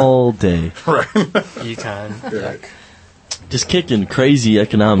 all day. Right. Econ. Yuck. Just kicking crazy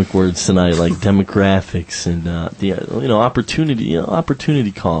economic words tonight, like demographics and the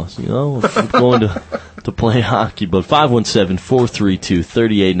opportunity cost. Of going to play hockey. But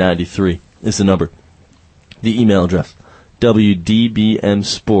 517-432-3893 is the number. The email address.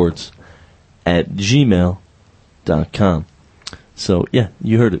 wdbmsports@gmail.com. So yeah,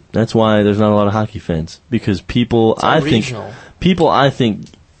 you heard it. That's why there's not a lot of hockey fans, because people I think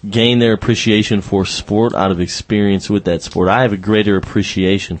gain their appreciation for sport out of experience with that sport. I have a greater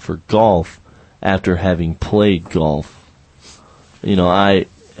appreciation for golf after having played golf. I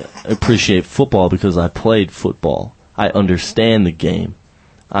appreciate football because I played football. I understand the game.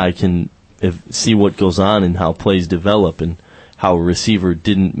 I can see what goes on and how plays develop and how a receiver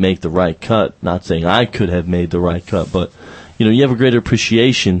didn't make the right cut. Not saying I could have made the right cut, but you have a greater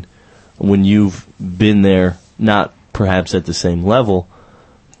appreciation when you've been there, not perhaps at the same level,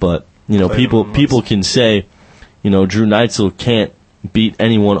 but people can say, Drew Neitzel can't beat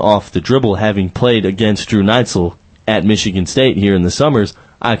anyone off the dribble. Having played against Drew Neitzel at Michigan State here in the summers,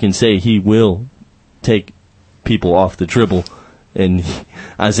 I can say he will take people off the dribble. And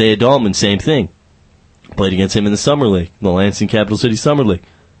Isaiah Dalton, same thing. Played against him in the Summer League, the Lansing Capital City Summer League.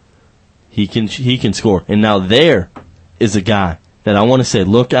 He can score. And now there is a guy that I want to say,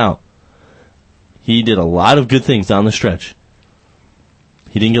 look out. He did a lot of good things down the stretch.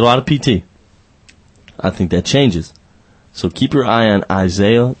 He didn't get a lot of PT. I think that changes. So keep your eye on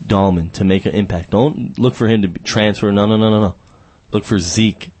Isaiah Dalton to make an impact. Don't look for him to transfer. No. Look for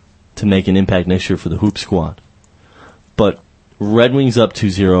Zeke to make an impact next year for the Hoop Squad. But Red Wings up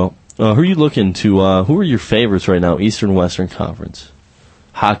 2-0. Who are you looking to? Who are your favorites right now? Eastern Western Conference.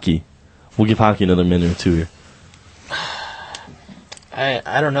 Hockey. We'll give hockey another minute or two here.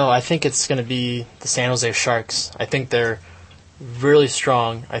 I don't know. I think it's going to be the San Jose Sharks. I think they're really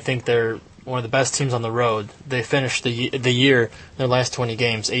strong. I think they're one of the best teams on the road. They finished the year, their last 20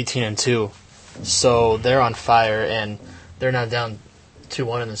 games, 18-2. So they're on fire, and they're not down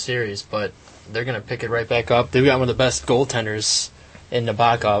 2-1 in the series, but they're going to pick it right back up. They've got one of the best goaltenders in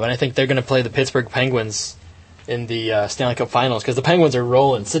Nabokov, and I think they're going to play the Pittsburgh Penguins in the Stanley Cup Finals, because the Penguins are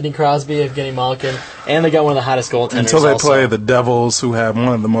rolling. Sidney Crosby, Evgeny Malkin, and they got one of the hottest goaltenders. Until they play the Devils, who have one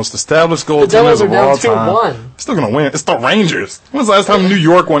of the most established goaltenders of all time. They're still going to win. It's the Rangers. When's the last time New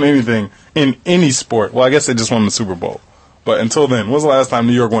York won anything in any sport? Well, I guess they just won the Super Bowl. But until then, when's the last time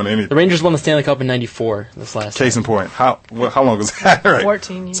New York won anything? The Rangers won the Stanley Cup in '94. This last case in point. How long was that? Right.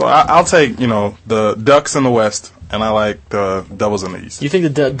 14 years. So I'll take the Ducks in the West and I like the Devils in the East. You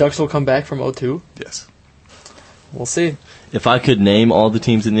think the Ducks will come back from 0-2? Yes. We'll see. If I could name all the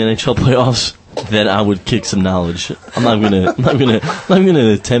teams in the NHL playoffs, then I would kick some knowledge. I'm not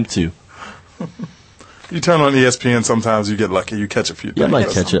gonna attempt to. You turn on ESPN, sometimes you get lucky. You catch a few Yeah,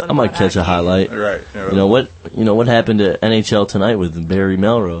 things. I might catch a highlight. Right. Yeah, You know what happened to NHL tonight with Barry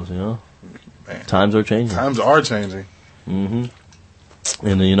Melrose, you know? Man. Times are changing. Times are changing.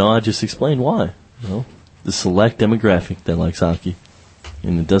 And I just explained why. You know, the select demographic that likes hockey.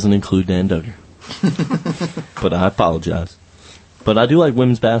 And it doesn't include Dan Duggar. But I apologize. But I do like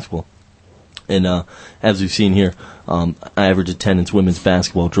women's basketball. And as we've seen here, average attendance women's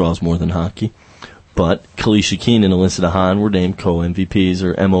basketball draws more than hockey. But Kalisha Keene and Alyssa DeHaan were named co-MVPs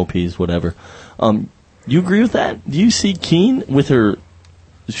or MOPs, whatever. You agree with that? Do you see Keene with her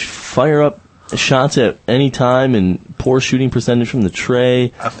fire-up shots at any time and poor shooting percentage from the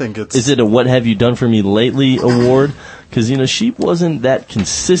tray? I think it's... Is it a what have you done for me lately award? Because, she wasn't that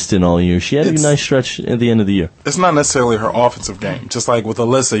consistent all year. She had a nice stretch at the end of the year. It's not necessarily her offensive game. Just like with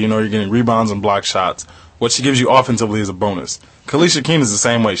Alyssa, you're getting rebounds and block shots. What she gives you offensively is a bonus. Kalisha Keene is the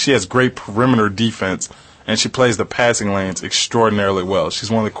same way. She has great perimeter defense, and she plays the passing lanes extraordinarily well. She's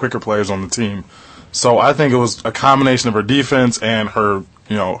one of the quicker players on the team. So I think it was a combination of her defense and her,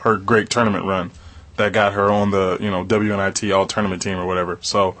 her great tournament run that got her on the, WNIT all-tournament team or whatever.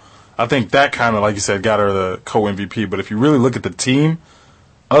 So I think that kind of, like you said, got her the co-MVP. But if you really look at the team,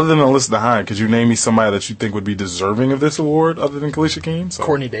 other than Alyssa DeHaan, could you name me somebody that you think would be deserving of this award other than Kalisha Keene? So.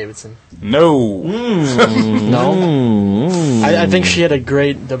 Courtney Davidson. No. No? I think she had a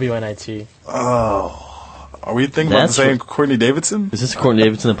great WNIT. Oh. Are we thinking about the same Courtney Davidson? Is this Courtney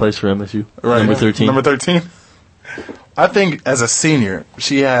Davidson that plays for MSU? Right. Number 13? Number 13? I think as a senior,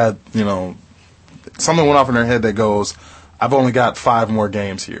 she had, something went off in her head that goes, I've only got 5 more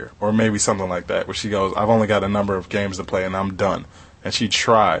games here. Or maybe something like that, where she goes, I've only got a number of games to play and I'm done. And she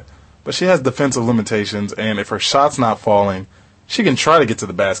tried. But she has defensive limitations, and if her shot's not falling, she can try to get to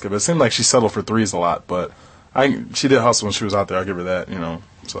the basket. But it seemed like she settled for threes a lot. But she did hustle when she was out there. I'll give her that,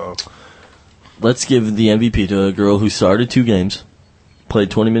 So Let's give the MVP to a girl who started 2 games,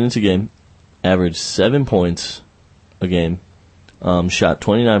 played 20 minutes a game, averaged 7 points a game, shot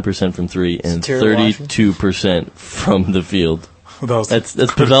 29% from 3, and 32% from the field. That's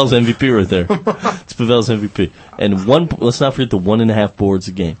Pavel's MVP right there. It's Pavel's MVP. And let's not forget the 1.5 boards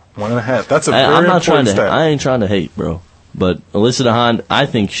a game. 1.5. That's a very important stat. I ain't trying to hate, bro. But Alyssa DeHaan, I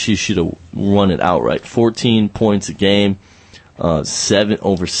think she should have run it outright. 14 points a game, over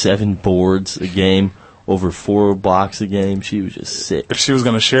 7 boards a game, over 4 blocks a game. She was just sick. If she was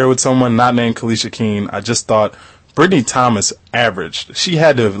going to share with someone not named Kalisha Keene, I just thought Brittany Thomas averaged. She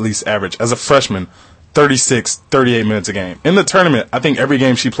had to at least average, as a freshman, 36, 38 minutes a game. In the tournament, I think every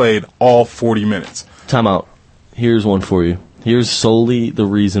game she played, all 40 minutes. Time out. Here's one for you. Here's solely the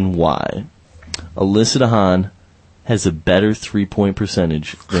reason why. Alyssa DeHaan has a better 3-point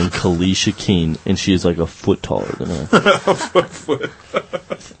percentage than Kalisha Keene, and she is like a foot taller than her.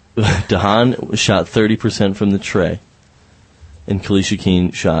 DeHaan shot 30% from the tray, and Kalisha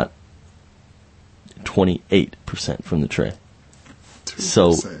Keene shot 28% from the tray.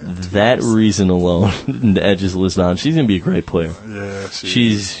 So that reason alone edges Alyssa DeHaan. She's going to be a great player. Yeah,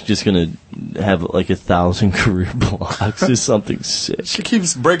 she's just going to have like 1,000 career blocks or something sick. She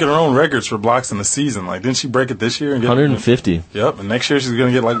keeps breaking her own records for blocks in the season. Like, didn't she break it this year? And get 150. Yep, and next year she's going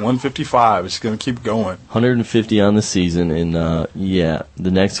to get like 155. She's going to keep going. 150 on the season, and the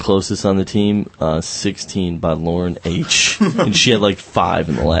next closest on the team, 16 by Lauren H. And she had like 5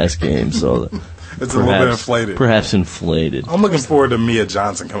 in the last game, so... It's a little bit inflated. Perhaps inflated. I'm looking forward to Mia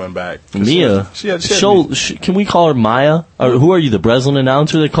Johnson coming back. Mia? Can we call her Maya? Or who are you, the Breslin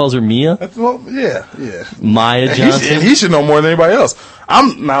announcer that calls her Mia? Well, yeah. Maya Johnson? And he should know more than anybody else.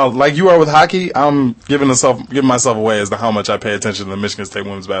 I'm now, like you are with hockey, I'm giving myself away as to how much I pay attention to the Michigan State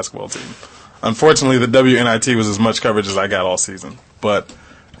women's basketball team. Unfortunately, the WNIT was as much coverage as I got all season. But,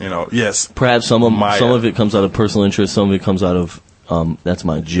 yes. Perhaps some of it comes out of personal interest, some of it comes out of... that's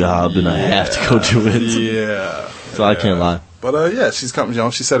my job, and I have to go do it. Yeah. So I can't lie. But, she's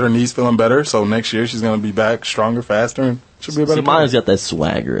coming. She said her knee's feeling better, so next year she's going to be back stronger, faster, and she'll be a better player. Maya's got that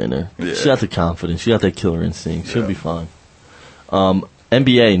swagger in her. Yeah. She got the confidence. She got that killer instinct. She'll be fine.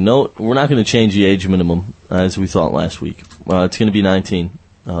 NBA, no, we're not going to change the age minimum, as we thought last week. It's going to be 19,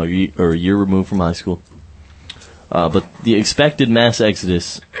 or a year removed from high school. But the expected mass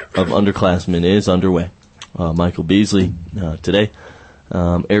exodus of underclassmen is underway. Michael Beasley today,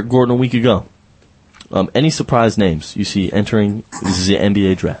 Eric Gordon a week ago. Any surprise names you see entering the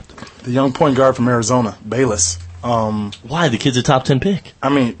NBA draft? The young point guard from Arizona, Bayless. Why? The kid's a top 10 pick. I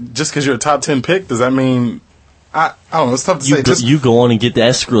mean, just because you're a top 10 pick, does that mean I don't know. It's tough to say. You go on and get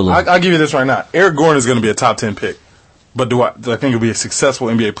that Skrilla. I'll give you this right now. Eric Gordon is going to be a top 10 pick. But do I think he'll be a successful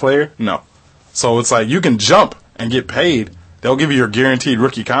NBA player? No. So it's like you can jump and get paid. They'll give you your guaranteed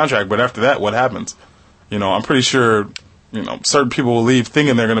rookie contract, but after that, what happens? I'm pretty sure, certain people will leave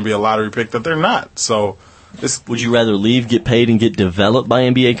thinking they're going to be a lottery pick that they're not. So, would you rather leave, get paid, and get developed by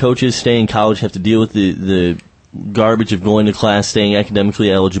NBA coaches, stay in college, have to deal with the garbage of going to class, staying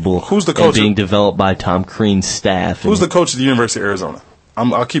academically eligible, who's the coach and being developed by Tom Crean's staff? Who's the coach at the University of Arizona?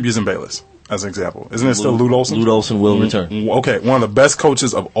 I'll keep using Bayless as an example. Isn't it still Lute Olson? Lute Olson will return. Okay, one of the best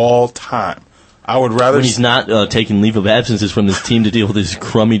coaches of all time. I would rather... When he's not taking leave of absences from this team to deal with his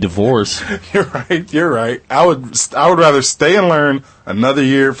crummy divorce. You're right. I would rather stay and learn another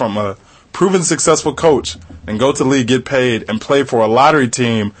year from a proven successful coach and go to the league, get paid, and play for a lottery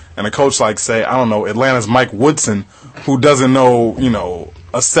team and a coach like, say, I don't know, Atlanta's Mike Woodson, who doesn't know,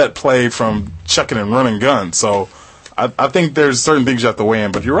 a set play from chucking and running guns. So I think there's certain things you have to weigh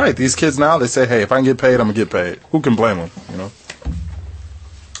in. But you're right. These kids now, they say, hey, if I can get paid, I'm going to get paid. Who can blame them,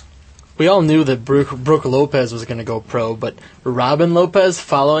 We all knew that Brook Lopez was going to go pro, but Robin Lopez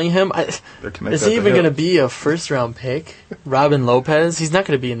following him, is he even going to be a first-round pick? Robin Lopez? He's not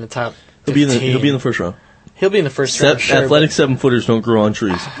going to be in the top 15. He'll be in the first round. He'll be in the first round, sure, athletic 7-footers don't grow on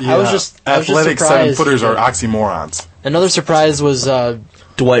trees. I was just athletic surprised. 7-footers are oxymorons. Another surprise was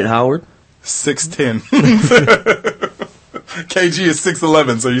Dwight Howard. 6'10". KG is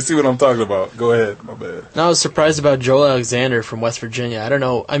 6'11", so you see what I'm talking about. Go ahead, my bad. I was surprised about Joel Alexander from West Virginia. I don't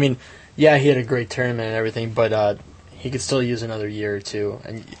know. I mean, yeah, he had a great tournament and everything, but he could still use another year or two.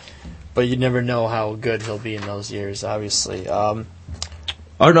 But you never know how good he'll be in those years, obviously. Our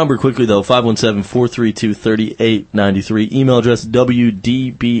number quickly, though, 517-432-3893. Email address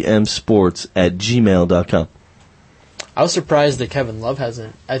wdbmsports@gmail.com. I was surprised that Kevin Love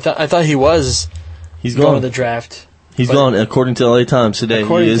hasn't. I thought he was He's going gone. to the draft. He's gone, according to LA Times today.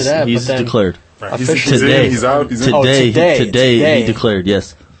 He's declared. Right. Officially. Today. He's out. He's in. Today he declared,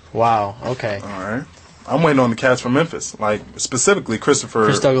 yes. Wow, okay. All right. I'm waiting on the cats from Memphis, like specifically Chris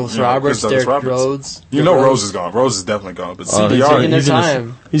Douglas Roberts, Derrick Rhodes. Rose is gone. Rose is definitely gone. But CDR,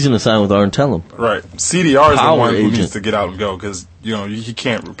 he's going to sign with Arn Tellem. Right. CDR is the one who agent. needs to get out and go because he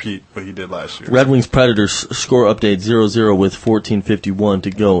can't repeat what he did last year. Red Wings Predators score update 0-0 with 14:51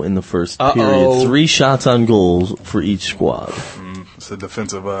 to go in the first period. 3 shots on goals for each squad. It's a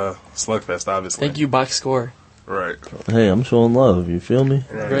defensive slugfest, obviously. Thank you, box score. Right. Hey, I'm showing love. You feel me?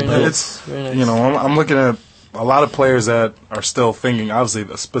 Right. Very nice. Very nice. I'm looking at a lot of players that are still thinking.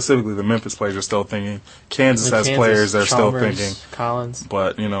 Obviously, specifically the Memphis players are still thinking. Kansas has players that are still thinking. Collins.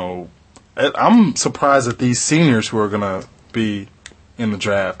 But I'm surprised that these seniors who are going to be in the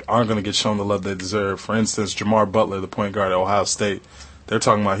draft aren't going to get shown the love they deserve. For instance, Jamar Butler, the point guard at Ohio State, they're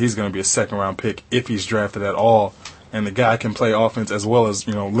talking about he's going to be a second-round pick if he's drafted at all. And the guy can play offense as well as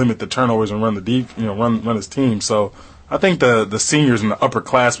limit the turnovers and run the run his team. So I think the seniors and the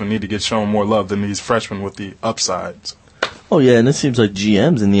upperclassmen need to get shown more love than these freshmen with the upsides. Oh yeah, and it seems like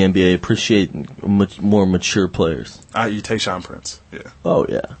GMs in the NBA appreciate much more mature players. I.e. Tayshaun Prince. Yeah. Oh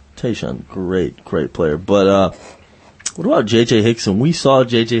yeah, Tayshaun, great player. But what about J.J. Hickson? We saw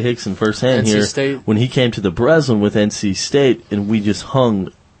J.J. Hickson firsthand NC here State. when he came to the Breslin with NC State, and we just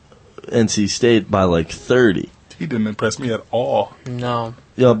hung NC State by like 30. He didn't impress me at all. No.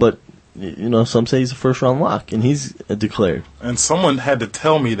 Yeah, but some say he's a first-round lock, and he's declared. And someone had to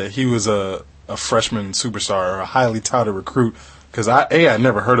tell me that he was a freshman superstar or a highly touted recruit because I'd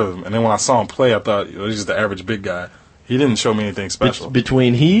never heard of him. And then when I saw him play, I thought he was just the average big guy. He didn't show me anything special.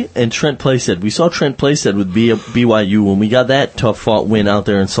 Between he and Trent Playstead, we saw Trent Playstead with BYU when we got that tough-fought win out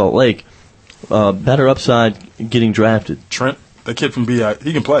there in Salt Lake. Better upside getting drafted. Trent, the kid from BYU,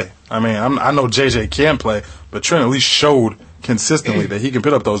 he can play. I mean, I know JJ can play, but Trent at least showed consistently that he can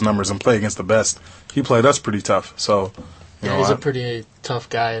put up those numbers and play against the best. He played us pretty tough, so... he's a pretty tough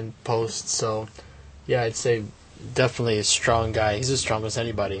guy in post, so... Yeah, I'd say definitely a strong guy. He's as strong as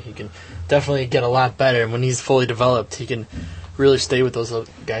anybody. He can definitely get a lot better, and when he's fully developed, he can really stay with those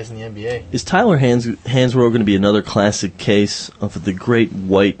guys in the NBA. Is Tyler Hansbrough going to be another classic case of the great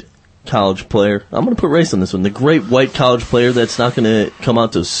white college player? I'm going to put race on this one. The great white college player that's not going to come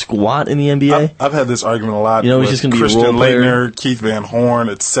out to squat in the NBA? I've had this argument a lot he's with just gonna be Christian a role player. Laettner, Keith Van Horn,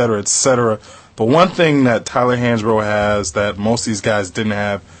 et cetera, et cetera. But one thing that Tyler Hansbrough has that most of these guys didn't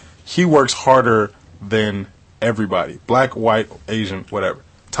have, he works harder than everybody. Black, white, Asian, whatever.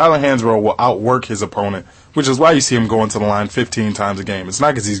 Tyler Hansbrough will outwork his opponent, which is why you see him going to the line 15 times a game. It's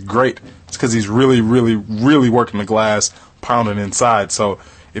not because he's great. It's because he's really, really, really working the glass, pounding inside. So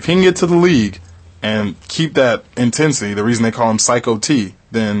if he can get to the league and keep that intensity, the reason they call him Psycho T,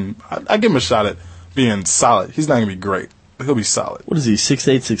 then I give him a shot at being solid. He's not going to be great, but he'll be solid. What is he,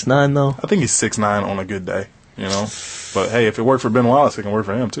 6'8", 6'9", though? I think he's 6'9" on a good day, you know. But, hey, if it worked for Ben Wallace, it can work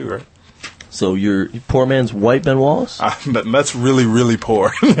for him too, right? So you're poor man's white Ben Wallace? That's really, really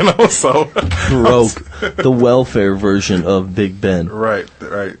poor, you know, so. Broke. The welfare version of Big Ben. Right.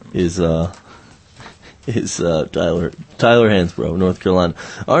 Is Tyler Hansbrough, North Carolina.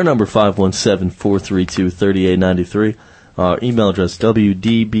 Our number 517-432-3893. Our email address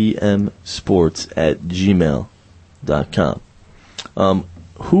wdbmsports@gmail.com.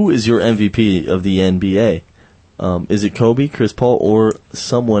 Who is your MVP of the NBA? Is it Kobe, Chris Paul, or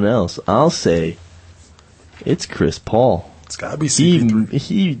someone else? I'll say it's Chris Paul. It's got to be CP3.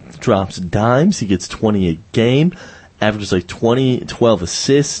 He drops dimes. He gets 20 a game, averages like 12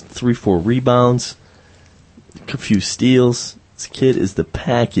 assists, 3-4 rebounds, a few steals. This kid is the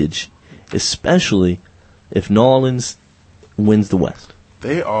package, especially if New Orleans wins the West.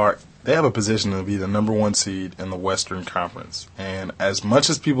 They have a position to be the number 1 seed in the Western Conference. And as much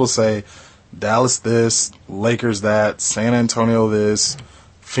as people say Dallas this, Lakers that, San Antonio this,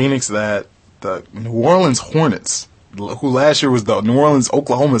 Phoenix that, the New Orleans Hornets, who last year was the New Orleans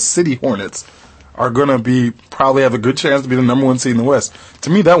Oklahoma City Hornets, are going to probably have a good chance to be the number 1 seed in the West. To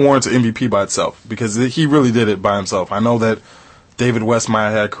me, that warrants an MVP by itself because he really did it by himself. I know that David West might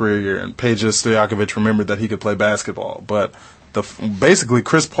have had a career year and Peja Stojakovic remembered that he could play basketball, but basically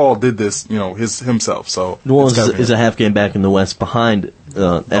Chris Paul did this, you know, himself. So New Orleans is a half game back in the West behind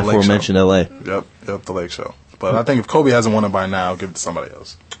aforementioned LA. Yep, the Lake Show. But I think if Kobe hasn't won it by now, give it to somebody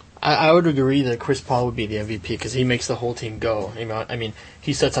else. I would agree that Chris Paul would be the MVP because he makes the whole team go. I mean,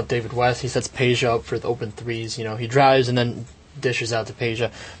 he sets up David West, he sets Peja up for the open threes. You know, he drives and then dishes out to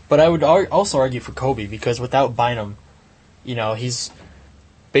Peja. But I would also argue for Kobe because without Bynum, you know, he's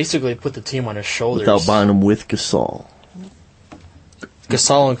basically put the team on his shoulders. Without Bynum with Gasol.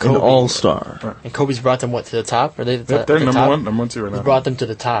 Gasol and Kobe. An all-star. Right. And Kobe's brought them, to the top? Are they they're the number top? one, number 2 right now. He's brought them to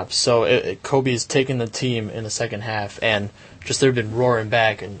the top. So Kobe's taken the team in the second half, and just they've been roaring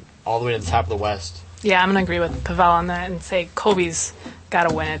back and all the way to the top of the West. Yeah, I'm going to agree with Pavel on that and say Kobe's got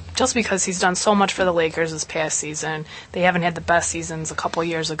to win it just because he's done so much for the Lakers this past season. They haven't had the best seasons a couple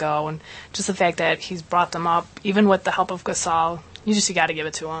years ago, and just the fact that he's brought them up, even with the help of Gasol, you got to give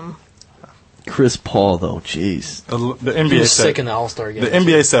it to him. Chris Paul, though, jeez. The He NBA was set sick in the All-Star game. the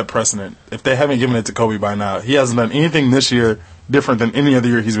NBA set precedent. If they haven't given it to Kobe by now, he hasn't done anything this year different than any other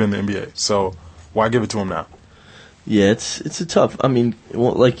year he's been in the NBA. So why give it to him now? Yeah, it's a tough. I mean,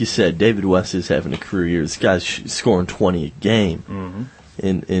 well, like you said, David West is having a career year. This guy's scoring 20 a game,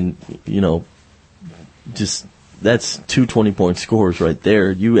 and you know, just that's 2 20-point scores right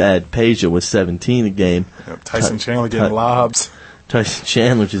there. You add Peja with 17 a game. Yep, Tyson Chandler getting lobs. Tyson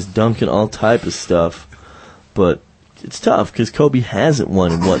Chandler just dunking all type of stuff, but it's tough because Kobe hasn't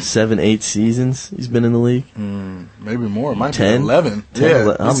won in 7, 8 seasons he's been in the league. Maybe more. It might 10? be 11. 10,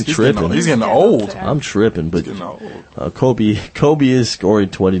 Yeah, I'm tripping. He's getting old. I'm tripping, but He's getting old. Kobe is scoring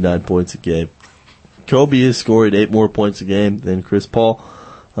 29 points a game. Kobe has scored 8 more points a game than Chris Paul.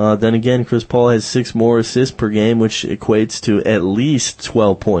 Then again, Chris Paul has 6 more assists per game, which equates to at least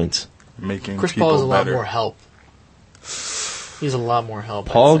 12 points. Making Chris people Paul has a lot better. more help. He's a lot more help.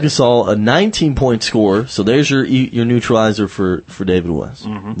 Paul I'd say. Gasol, a 19-point scorer, so there's your neutralizer for David West.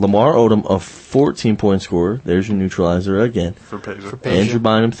 Lamar Odom, a 14-point scorer, there's your neutralizer again. For Peja. Peja. Andrew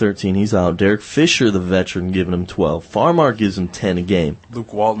Bynum, 13, he's out. Derek Fisher, the veteran, giving him 12. Farmar gives him 10 a game.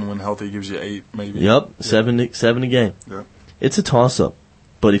 Luke Walton, when healthy, gives you 8, maybe. Yep, Yeah. 7 a game. Yeah. It's a toss-up.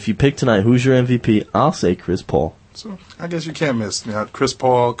 But if you pick tonight, who's your MVP? I'll say Chris Paul. So I guess you can't miss. You know, Chris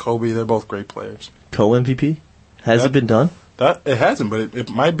Paul, Kobe, they're both great players. Co-MVP? Has it been done? It hasn't, but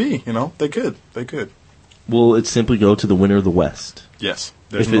it might be. You know, they could. Will it simply go to the winner of the West? Yes.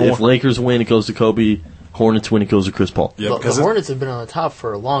 If Lakers win, it goes to Kobe. Hornets win, it goes to Chris Paul. Yeah, the Hornets have been on the top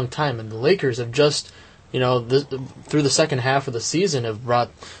for a long time, and the Lakers have just, you know, through the second half of the season have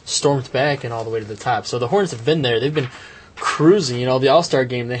stormed back and all the way to the top. So the Hornets have been there. They've been cruising. You know, the All-Star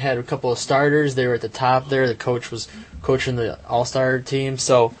game, they had a couple of starters. They were at the top there. The coach was coaching the All-Star team.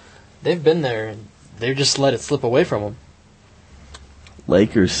 So they've been there, and they've just let it slip away from them.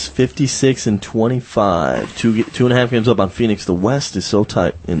 Lakers 56-25, 2.5 games up on Phoenix. The West is so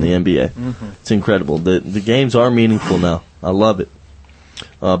tight in the NBA. It's incredible. The games are meaningful now. I love it.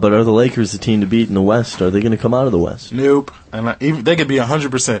 But are the Lakers the team to beat in the West? Are they going to come out of the West? Nope. And even they could be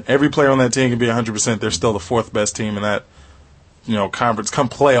 100%. Every player on that team could be 100%. They're still the 4th best team in that, you know, conference. Come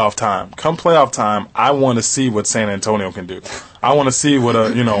playoff time, I want to see what San Antonio can do. I want to see what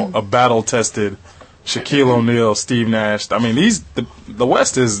a battle-tested Shaquille O'Neal, Steve Nash. I mean, the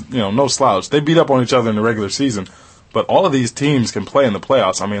West is, you know, no slouch. They beat up on each other in the regular season, but all of these teams can play in the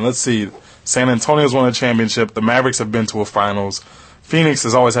playoffs. I mean, let's see. San Antonio's won a championship. The Mavericks have been to a finals. Phoenix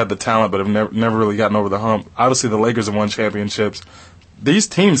has always had the talent, but have never really gotten over the hump. Obviously, the Lakers have won championships. These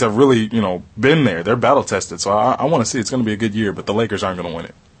teams have really, been there. They're battle-tested, so I want to see. It's going to be a good year, but the Lakers aren't going to win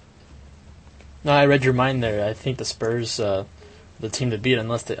it. No, I read your mind there. I think the Spurs, the team to beat,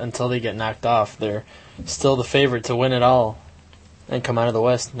 until they get knocked off, they're still the favorite to win it all and come out of the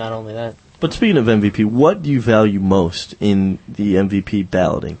West. Not only that. But speaking of MVP, what do you value most in the MVP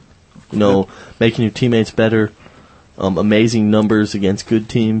balloting? Making your teammates better, amazing numbers against good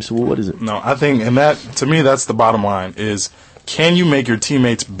teams. What is it? No, I think, and that, to me, that's the bottom line, is can you make your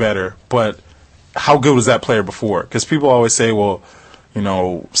teammates better, but how good was that player before? Because people always say, well,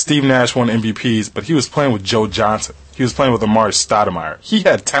 Steve Nash won MVPs, but he was playing with Joe Johnson. He was playing with Amari Stoudemire. He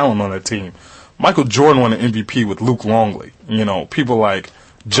had talent on that team. Michael Jordan won an MVP with Luke Longley. People like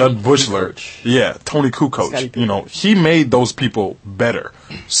Judd Bushler. Yeah, Tony Kukoc. He made those people better.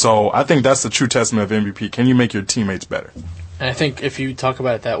 So I think that's the true testament of MVP. Can you make your teammates better? And I think if you talk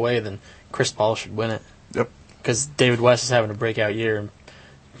about it that way, then Chris Paul should win it. Yep. Because David West is having a breakout year. And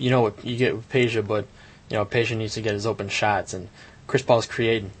you know what you get with Peja, but Peja needs to get his open shots, and Chris Paul's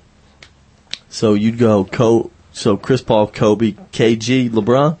creating. So you'd go Chris Paul, Kobe, KG,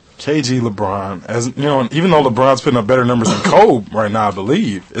 LeBron? KG, LeBron. As even though LeBron's putting up better numbers than Kobe right now, I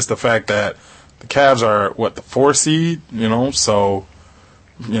believe, it's the fact that the Cavs are, the 4 seed, so,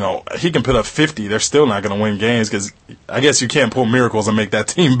 he can put up 50. They're still not going to win games because I guess you can't pull miracles and make that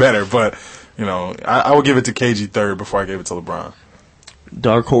team better, but, I would give it to KG third before I gave it to LeBron.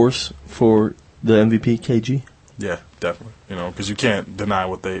 Dark horse for the MVP, KG? Yeah, definitely. Because you can't deny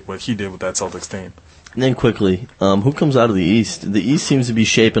what he did with that Celtics team. And then quickly, who comes out of the East? The East seems to be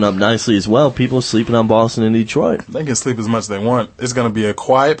shaping up nicely as well. People are sleeping on Boston and Detroit. They can sleep as much as they want. It's going to be a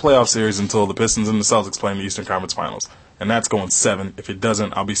quiet playoff series until the Pistons and the Celtics play in the Eastern Conference Finals. And that's going 7. If it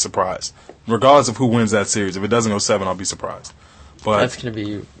doesn't, I'll be surprised. Regardless of who wins that series. If it doesn't go 7, I'll be surprised. But that's going to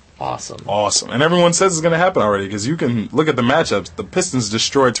be awesome. Awesome. And everyone says it's going to happen already because you can look at the matchups. The Pistons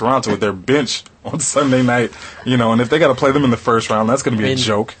destroyed Toronto with their bench on Sunday night, and if they got to play them in the first round, that's going to be a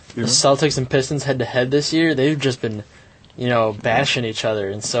joke. The Celtics and Pistons head-to-head this year, they've just been, bashing each other,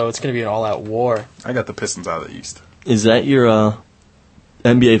 and so it's going to be an all-out war. I got the Pistons out of the East. Is that your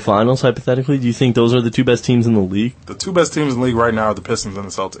NBA Finals, hypothetically? Do you think those are the 2 best teams in the league? The 2 best teams in the league right now are the Pistons and the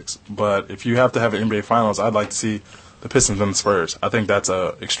Celtics. But if you have to have an NBA Finals, I'd like to see the Pistons and the Spurs. I think that's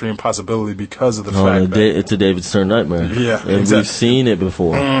an extreme possibility because of the fact that it's a David Stern nightmare. Yeah, and exactly. We've seen it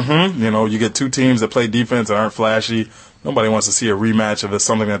before. Mm-hmm. You get 2 teams that play defense and aren't flashy. Nobody wants to see a rematch of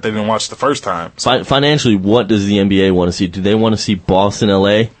something that they didn't watch the first time. Financially, what does the NBA want to see? Do they want to see Boston,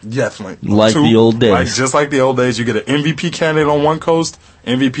 LA? Definitely. Like the old days. Just like the old days. You get an MVP candidate on one coast,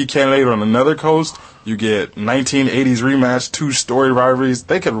 MVP candidate on another coast. You get 1980s rematch, 2-story rivalries.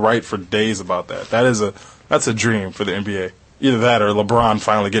 They could write for days about that. That's a dream for the NBA. Either that or LeBron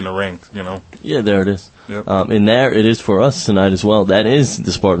finally getting a ring, Yeah, there it is. Yep. And there it is for us tonight as well. That is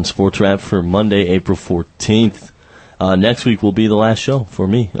the Spartan Sports Wrap for Monday, April 14th. Next week will be the last show for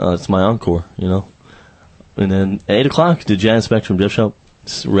me. It's my encore, And then 8 o'clock, the Jazz Spectrum. Jeff Schaub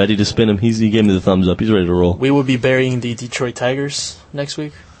is ready to spin him. He gave me the thumbs up. He's ready to roll. We will be burying the Detroit Tigers next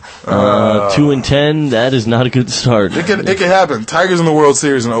week. 2-10, that is not a good start. It could happen. Tigers in the World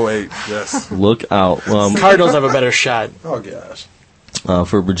Series in 2008. Yes. Look out. Cardinals have a better shot. Oh, gosh.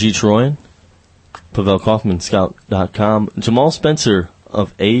 For Brigitte Royan, Pavel Kaufman, Scout.com, Jamal Spencer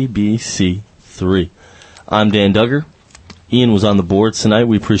of ABC3. I'm Dan Duggar. Ian was on the boards tonight.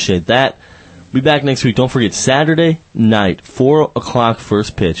 We appreciate that. Be back next week. Don't forget, Saturday night, 4 o'clock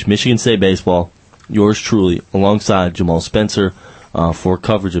first pitch, Michigan State baseball. Yours truly, alongside Jamal Spencer, for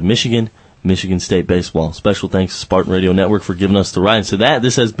coverage of Michigan State baseball. Special thanks to Spartan Radio Network for giving us the ride. So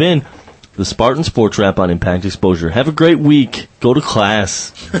this has been the Spartan Sports Wrap on Impact Exposure. Have a great week. Go to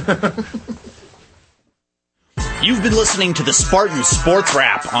class. You've been listening to the Spartan Sports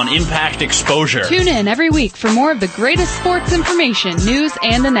Wrap on Impact Exposure. Tune in every week for more of the greatest sports information, news,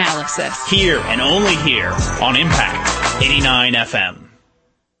 and analysis. Here and only here on Impact 89 FM.